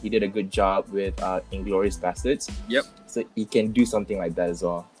 and he did a good job with Inglourious Basterds. Yep. So he can do something like that as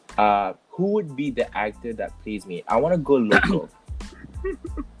well. Who would be the actor that plays me? I want to go local.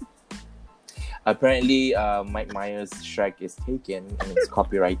 Apparently, Mike Myers' Shrek is taken and it's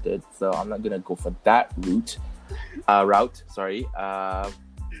copyrighted, so I'm not gonna go for that route. Sorry.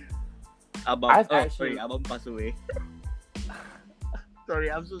 Abang passed away.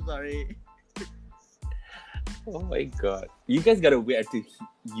 Sorry, I'm so sorry. Oh my god. You guys gotta wait until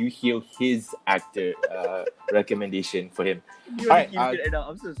you hear his actor recommendation for him. Alright,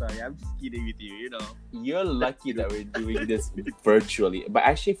 I'm so sorry. I'm just kidding with you, you know. You're lucky that we're doing this virtually. But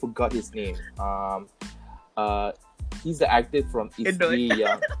I actually forgot his name. He's the actor from Istri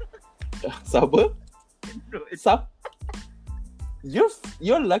yang Siapa?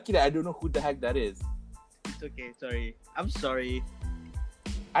 You're lucky that I don't know who the heck that is. It's okay, sorry. I'm sorry.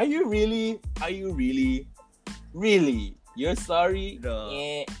 Are you really? Really? You're sorry? No.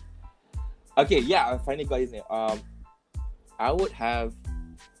 Okay, yeah, I finally got his name. I would have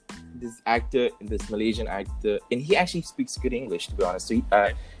this actor, this Malaysian actor, and he actually speaks good English, to be honest. So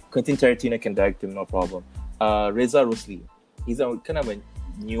Quentin Tarantino can direct him, no problem. Reza Rosli. He's a kind of a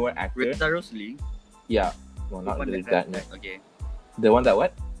newer actor. Reza Rosli? Yeah. Well, not really that. Okay. The one that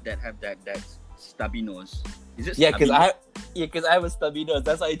what? That have that stubby nose. Is it? Yeah, because I have a stubby nose.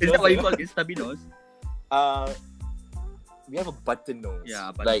 That's why I chose. Is that what you call it? Stubby nose? We have a button nose.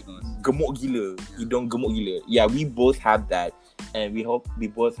 Yeah, button like nose. Gemuk gila. Hidung gemuk gila. Yeah, we both have that, and we hope we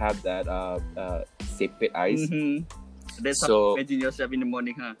both have that sepet eyes. Mm-hmm. That's So- how you imagine yourself in the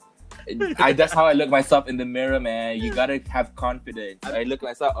morning, huh? That's how I look myself in the mirror, man. You gotta have confidence. I look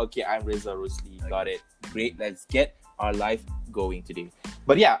myself. Okay, I'm Reza Rosli. Got it. Great. Let's get our life going today.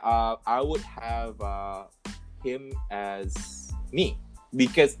 But yeah, I would have him as me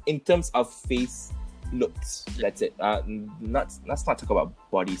because in terms of face looks, that's it. Let's not talk about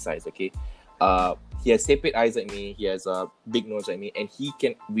body size, okay? He has sepet eyes like me. He has a big nose like me, and he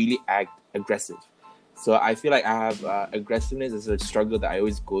can really act aggressive. So I feel like I have aggressiveness is a struggle that I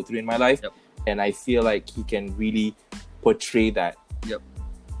always go through in my life, Yep. and I feel like he can really portray that Yep.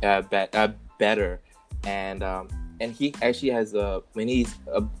 better. And he actually has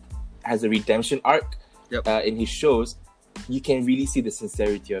has a redemption arc. Yep. In his shows. You can really see the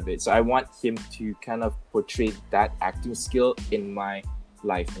sincerity of it. So I want him to kind of portray that acting skill in my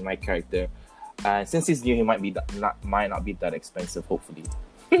life, in my character. Since he's new, he might not be that expensive. Hopefully.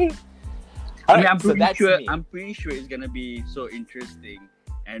 I mean, I'm so that's me. pretty sure it's gonna be so interesting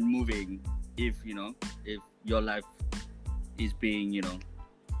and moving if your life is being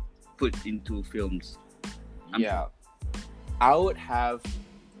put into films. Yeah, I would have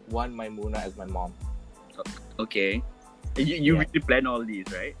one Maimuna as my mom. Okay, you Yeah. really plan all these,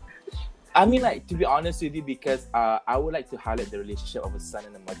 right? I mean, like, to be honest with you, because I would like to highlight the relationship of a son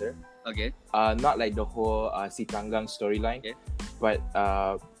and a mother. Okay. Not like the whole Si Tanggang storyline, Okay. but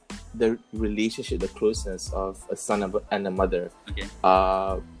the relationship, the closeness of a son and a mother. Okay.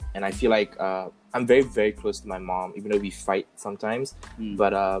 And I feel like I'm very, very close to my mom, even though we fight sometimes.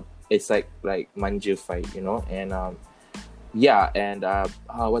 But it's like manja fight, And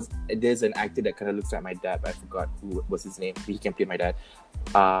there's an actor that kind of looks like my dad, but I forgot who was his name. He can play my dad.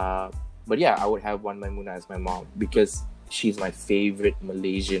 But yeah, I would have one Maimuna as my mom because she's my favorite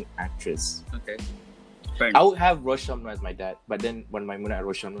Malaysian actress. Okay. Fair I enough. would have Roshamna as my dad, but then when Maimuna and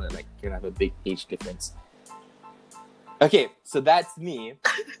Roshamna can have a big age difference. Okay, so that's me.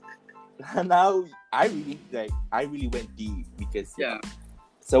 Now I really went deep because Yeah.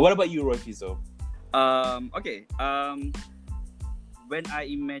 So what about you, Rofizo? Okay. When I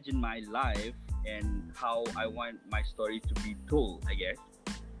imagine my life and how I want my story to be told, I guess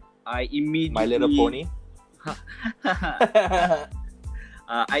I immediately My Little Pony.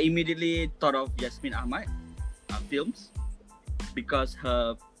 I immediately thought of Yasmin Ahmad films because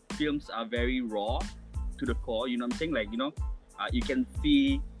her films are very raw to the core. You know what I'm saying? You can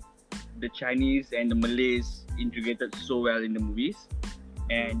see the Chinese and the Malays integrated so well in the movies,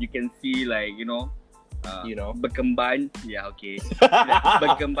 and you can see berkembang. Yeah, okay.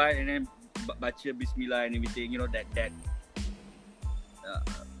 Berkembang and then baca Bismillah and everything. That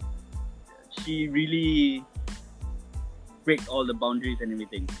she really break all the boundaries and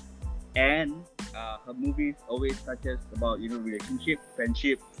everything. And her movies always touches about relationship,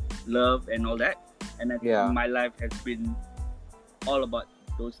 friendship, love, and all that. And I think my life has been all about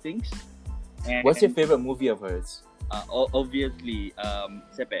those things. And What's your favorite movie of hers? Obviously,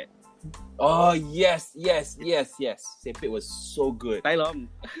 Sepet. Oh yes. Sepet was so good. Tai Long.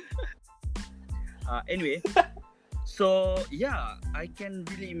 Anyway, so yeah, I can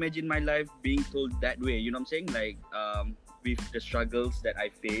really imagine my life being told that way. You know what I'm saying? with the struggles that I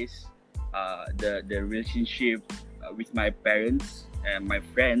face, the relationship with my parents and my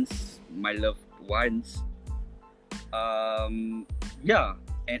friends, my loved ones, yeah,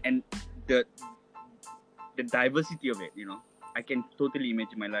 and the diversity of it, I can totally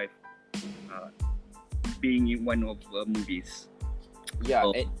imagine my life being in one of movies. Yeah,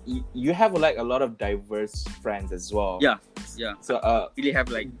 So, and you have like a lot of diverse friends as well. yeah. So Really have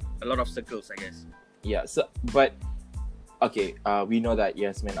like a lot of circles, I guess. yeah. So but okay, we know that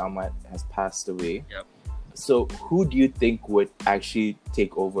Yasmin Ahmad has passed away. Yep. So who do you think would actually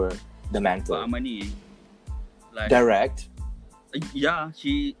take over the mantle? But Amani, like, Direct? yeah,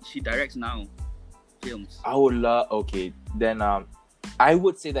 she directs now films. I would love. Okay, then I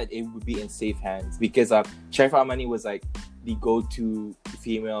would say that it would be in safe hands because Sharifah Amani was like the go-to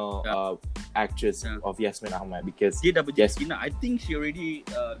female actress Yeah. of Yasmin Ahmad because Dia dah Yes. berjaya. I think she already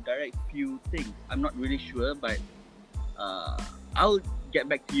direct few things. I'm not really sure, but I'll get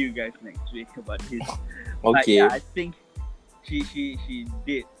back to you guys next week about this. But okay, yeah, I think she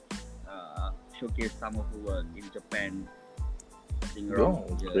did showcase some of her work in Japan. I think around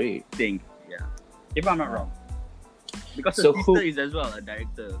oh, the great. thing. Yeah, if I'm not wrong, because So her who- sister is as well a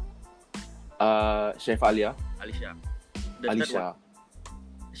director, Sharifah Alia, Alicia. The third Alisha. one,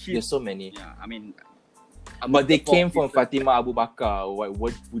 she's There's so many. yeah. I mean, But they the fourth came from sister. Fatima Abu Bakar.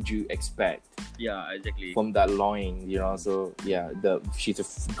 What would you expect Yeah, exactly. from that line? So yeah, she's a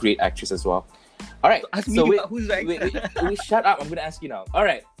great actress as well. All right, Ask me so wait, about who's the actor. wait, shut up. I'm gonna ask you now. All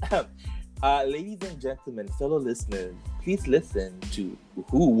right, ladies and gentlemen, fellow listeners, please listen to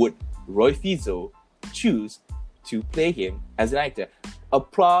who would Roy Fizo choose to play him as an actor.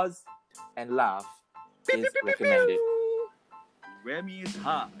 Applause and laugh is recommended. Remy is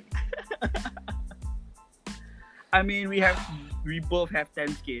hard. I mean, we both have tan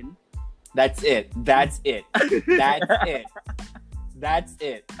skin. That's it. That's it. That's it. That's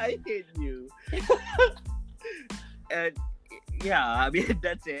it. I hate you. And yeah, I mean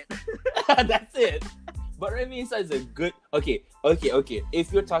that's it. That's it. But Remy Issa is a good. Okay.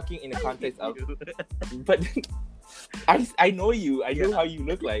 If you're talking in the context of, but I know you. I know Yeah. how you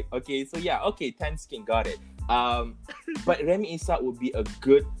look like. Okay, so yeah. Okay, tan skin, got it. But Remy Issa would be a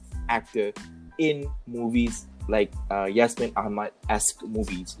good actor in movies like Yasmin Ahmad-esque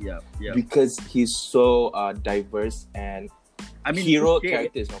movies Yeah. because he's so diverse and I mean, hero no shade.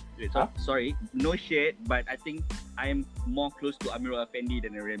 characters. No? Wait, Huh? Sorry, no shade, but I think I'm more close to Amirul Effendi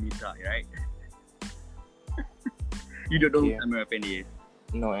than Remy Issa, right? You don't know Yeah. who Amirul Effendi is.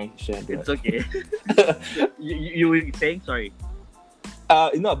 No, I shouldn't do It's it. okay. you were saying sorry.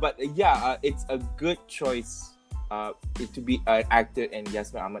 No, but yeah, it's a good choice. To be an actor in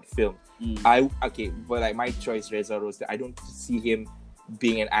Yasmin Ahmad film. But like my choice, Reza Rosli. I don't see him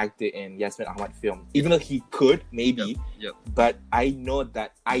being an actor in Yasmin Ahmad film, even though he could maybe. Yep. But I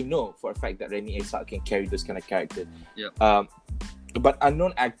know for a fact that Remy Issa can carry this kind of character. Yep. But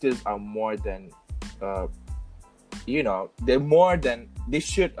unknown actors are more than, they're more than they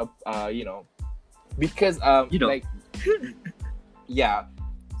should. Because like, yeah,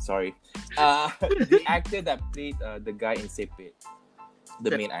 sorry. The actor that played the guy in Sepet,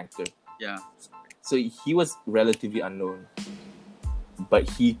 the main actor. Yeah. So he was relatively unknown, but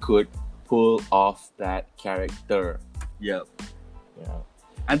he could pull off that character. Yep. Yeah.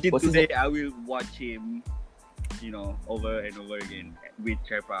 Until What's his today, I will watch him, over and over again with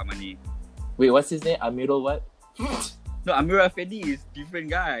Sharifah Amani. Wait, what's his name? Amirul what? No, Amirul Effendi is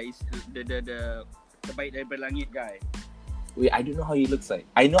different guy. It's the Terbaik Daripada Langit guy. Wait, I don't know how he looks like.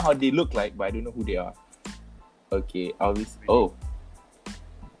 I know how they look like, but I don't know who they are. Okay, obviously. Oh.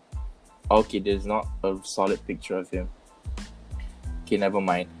 Okay, there's not a solid picture of him. Okay, never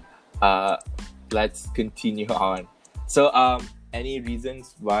mind. Let's continue on. So, any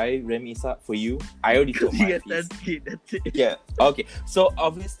reasons why Remy Issa for you? I already told my Yes, piece. that's it. Yeah. Okay. So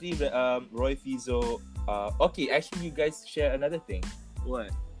obviously, Roy Fizo. Okay, actually, you guys share another thing.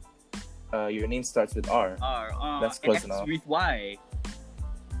 What? Your name starts with R. That's close X enough. with Y.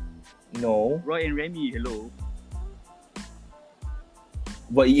 No. Roy and Remy, hello.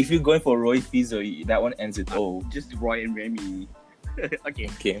 But if you're going for Roy Fizo, that one ends with O. Just Roy and Remy. Okay.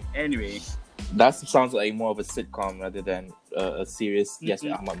 Okay. Anyway. That sounds like more of a sitcom rather than a serious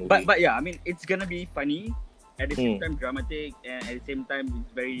Yasmin Ahmad movie. But yeah, I mean, it's gonna be funny, at the same time dramatic, and at the same time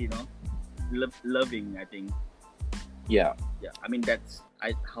it's very loving. I think. yeah. Yeah, I mean that's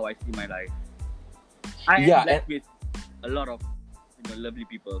how I see my life. I am Yeah, blessed with a lot of lovely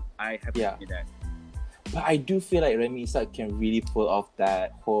people. I have to Yeah. say that. But I do feel like Remy Issa can really pull off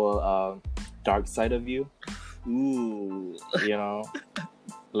that whole dark side of you. Ooh.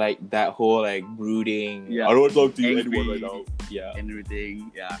 like that whole like brooding. Yeah. I don't want to talk to you Angry. anyone right now. Yeah, and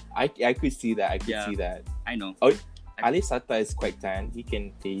everything. Yeah, I could see that. I could Yeah. see that. I know. Oh, Ali Sata is quite tan. He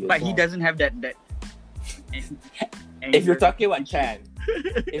can pay you. But he doesn't have that. If you're talking about tan,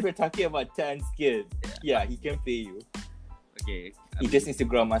 if you're talking about tan skin, yeah, he can pay you. Okay. He just needs to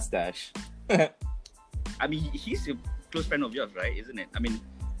grow a mustache. I mean, he's a close friend of yours, right? Isn't it? I mean,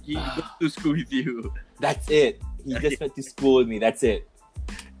 he goes to school with you. That's it. He just went to school with me. That's it.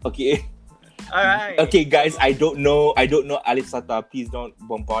 Okay. All right. Okay, guys. I don't know Ali Sata. Please don't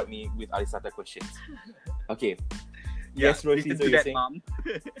bombard me with Ali Sata questions. Okay. Yeah, Yes, Rosie, listen so to you're that, saying? Mom.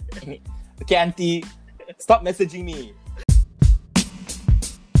 Okay, Auntie. Stop messaging me.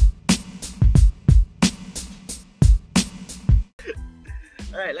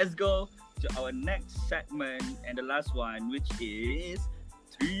 All right, let's go to our next segment and the last one, which is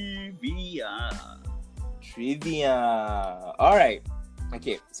trivia. Trivia. All right.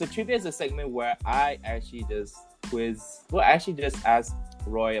 Okay. So trivia is a segment where I actually just ask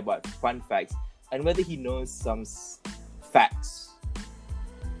Roy about fun facts and whether he knows some facts.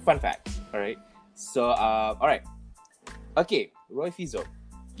 Fun facts. All right. So, all right. Okay, Roy Fizo.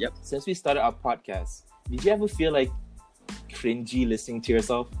 Yep. Since we started our podcast, did you ever feel like cringy listening to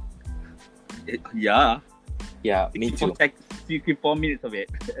yourself? Yeah. Yeah, me too. 4 minutes of it.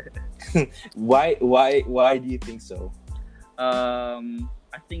 Why do you think so? I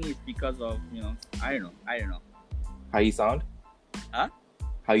think it's because of, I don't know. How you sound? Huh?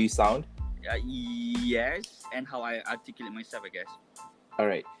 How you sound? Yes, and how I articulate myself, I guess. All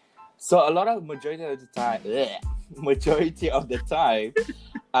right. So majority of the time,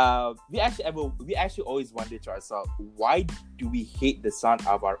 we actually always wonder to ourselves, why do we hate the sound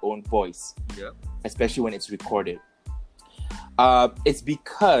of our own voice? Yeah. Especially when it's recorded. It's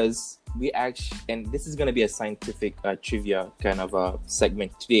because we actually, and this is going to be a scientific trivia kind of a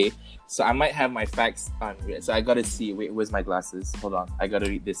segment today. So I might have my facts on. So I got to see. Wait, where's my glasses? Hold on. I got to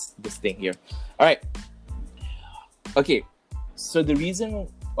read this thing here. All right. Okay. So the reason,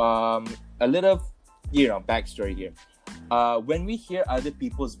 a little, backstory here. When we hear other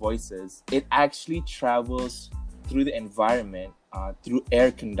people's voices, it actually travels through the environment through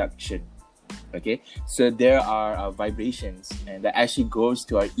air conduction. Okay, so there are vibrations, and that actually goes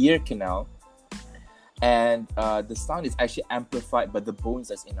to our ear canal, and the sound is actually amplified by the bones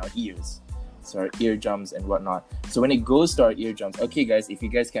that's in our ears, so our eardrums and whatnot. So when it goes to our eardrums, okay, guys, if you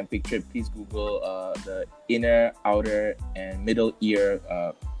guys can picture it, please Google the inner, outer, and middle ear,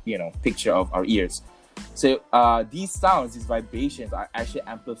 picture of our ears. So these sounds, these vibrations, are actually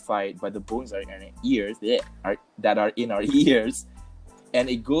amplified by the bones that are in our ears, that are in our ears. And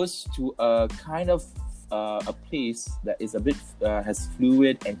it goes to a kind of a place that is a bit has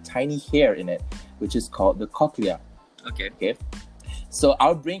fluid and tiny hair in it, which is called the cochlea. Okay. So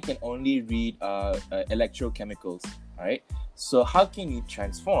our brain can only read electrochemicals. All right. So how can you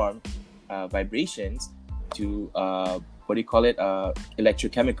transform vibrations to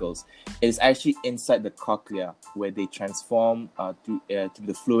electrochemicals? It is actually inside the cochlea where they transform through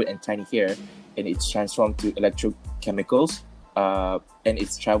the fluid and tiny hair, and it's transformed to electrochemicals. And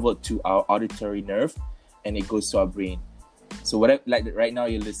it's traveled to our auditory nerve, and it goes to our brain. So right now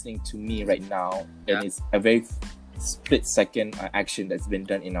you're listening to me right now, and it's a very split second action that's been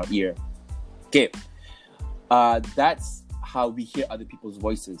done in our ear. Okay, that's how we hear other people's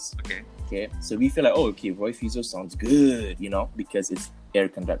voices. Okay, so we feel like, Roy Fizo sounds good, because it's air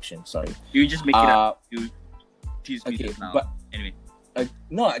conduction. Sorry, you just make it up. You tease me just now. But anyway,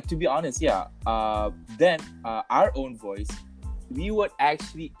 no, to be honest, yeah. Then our own voice, we would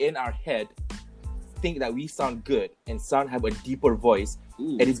actually in our head think that we sound good and have a deeper voice.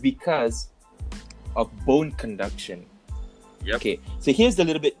 It is because of bone conduction. Yep. Okay, so here's a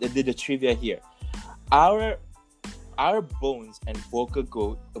little bit the trivia here. Our bones and vocal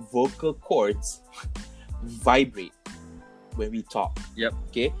cords vibrate when we talk. Yep.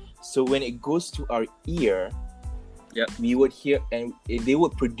 Okay, so when it goes to our ear, we would hear, and they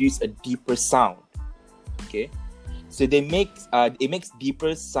would produce a deeper sound. Okay. So it makes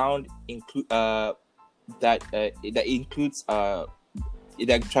deeper sound that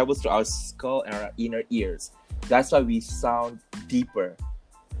travels through our skull and our inner ears. That's why we sound deeper.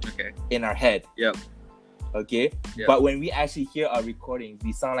 Okay. In our head. Yep. Okay. Yep. But when we actually hear our recordings,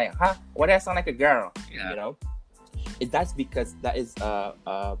 we sound like, why do I sound like a girl? Yeah. That's because that is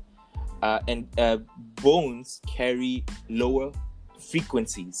bones carry lower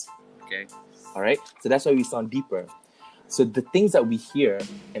frequencies. Okay. All right. So that's why we sound deeper. So the things that we hear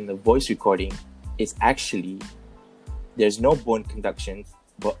in the voice recording is actually, there's no bone conductions,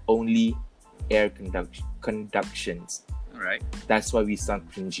 but only air conductions. All Right. That's why we sound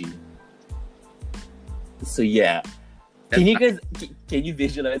cringy. So yeah. That's Can you guys can you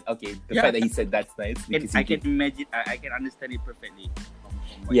visualize? Okay, the Yeah. fact that he said that's nice. because I he can imagine. I can understand it perfectly.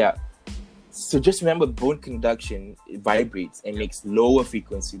 From what Yeah. So just remember, bone conduction vibrates and makes lower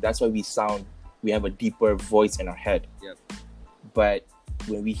frequency. That's why we have a deeper voice in our head. Yep. But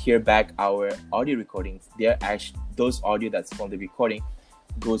when we hear back our audio recordings, those audio that's from the recording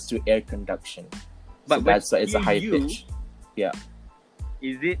goes through air conduction. But So that's why it's a hear high you- pitch.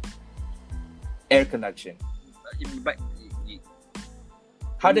 Is it? Air conduction. But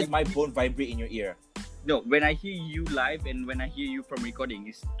How does my bone vibrate in your ear? no, when I hear you live and when I hear you from recording,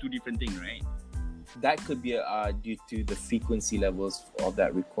 it's two different things, right? That could be due to the frequency levels of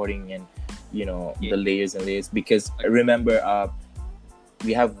that recording and Yeah. the layers and layers. Because remember,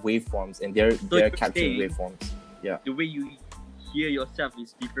 we have waveforms and they're you're capturing saying- waveforms. The way you hear yourself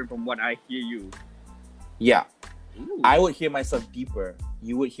is different from what I hear you. Yeah, Ooh. I would hear myself deeper.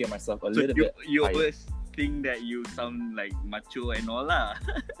 You would hear myself a So little bit you higher. always think that you sound like macho and all lah.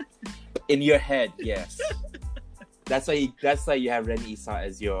 In your head. Yes, that's why you have Renny Isa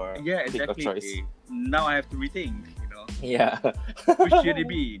as your Yeah, pick of exactly. choice. Now I have to rethink. Yeah. Who should it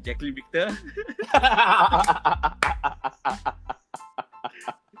be? Jacqueline Victor?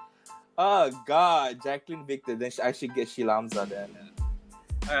 Oh God, Jacqueline Victor. Then I should get Shilamza then.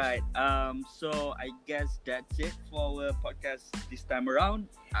 Alright, so I guess that's it for our podcast this time around.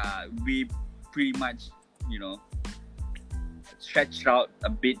 We pretty much, stretched out a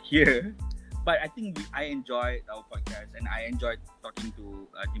bit here. But I think I enjoyed our podcast and I enjoyed talking to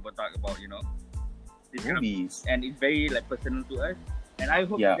Nibotak about, this kind of, Movies. and it's very personal to us. And I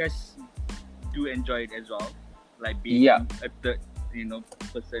hope Yeah. you guys do enjoy it as well. Like being Yeah. a third,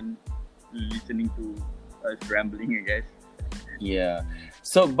 person listening to us rambling, I guess. Yeah.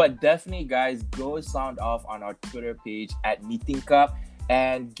 So, but definitely, guys, go sound off on our Twitter page at Meeting Cup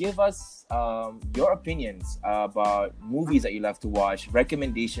and give us your opinions about movies that you love to watch,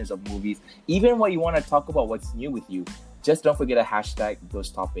 recommendations of movies, even what you want to talk about, what's new with you. Just don't forget to hashtag those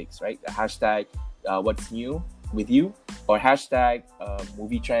topics, right? The hashtag what's new with you or hashtag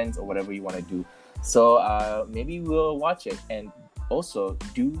movie trends or whatever you want to do. So maybe we'll watch it. And also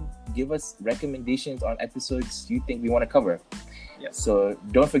do give us recommendations on episodes you think we want to cover. Yep. So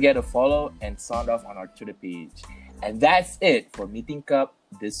don't forget to follow and sound off on our Twitter page. And that's it for Meeting Cup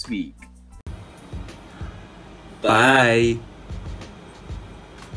this week. Bye.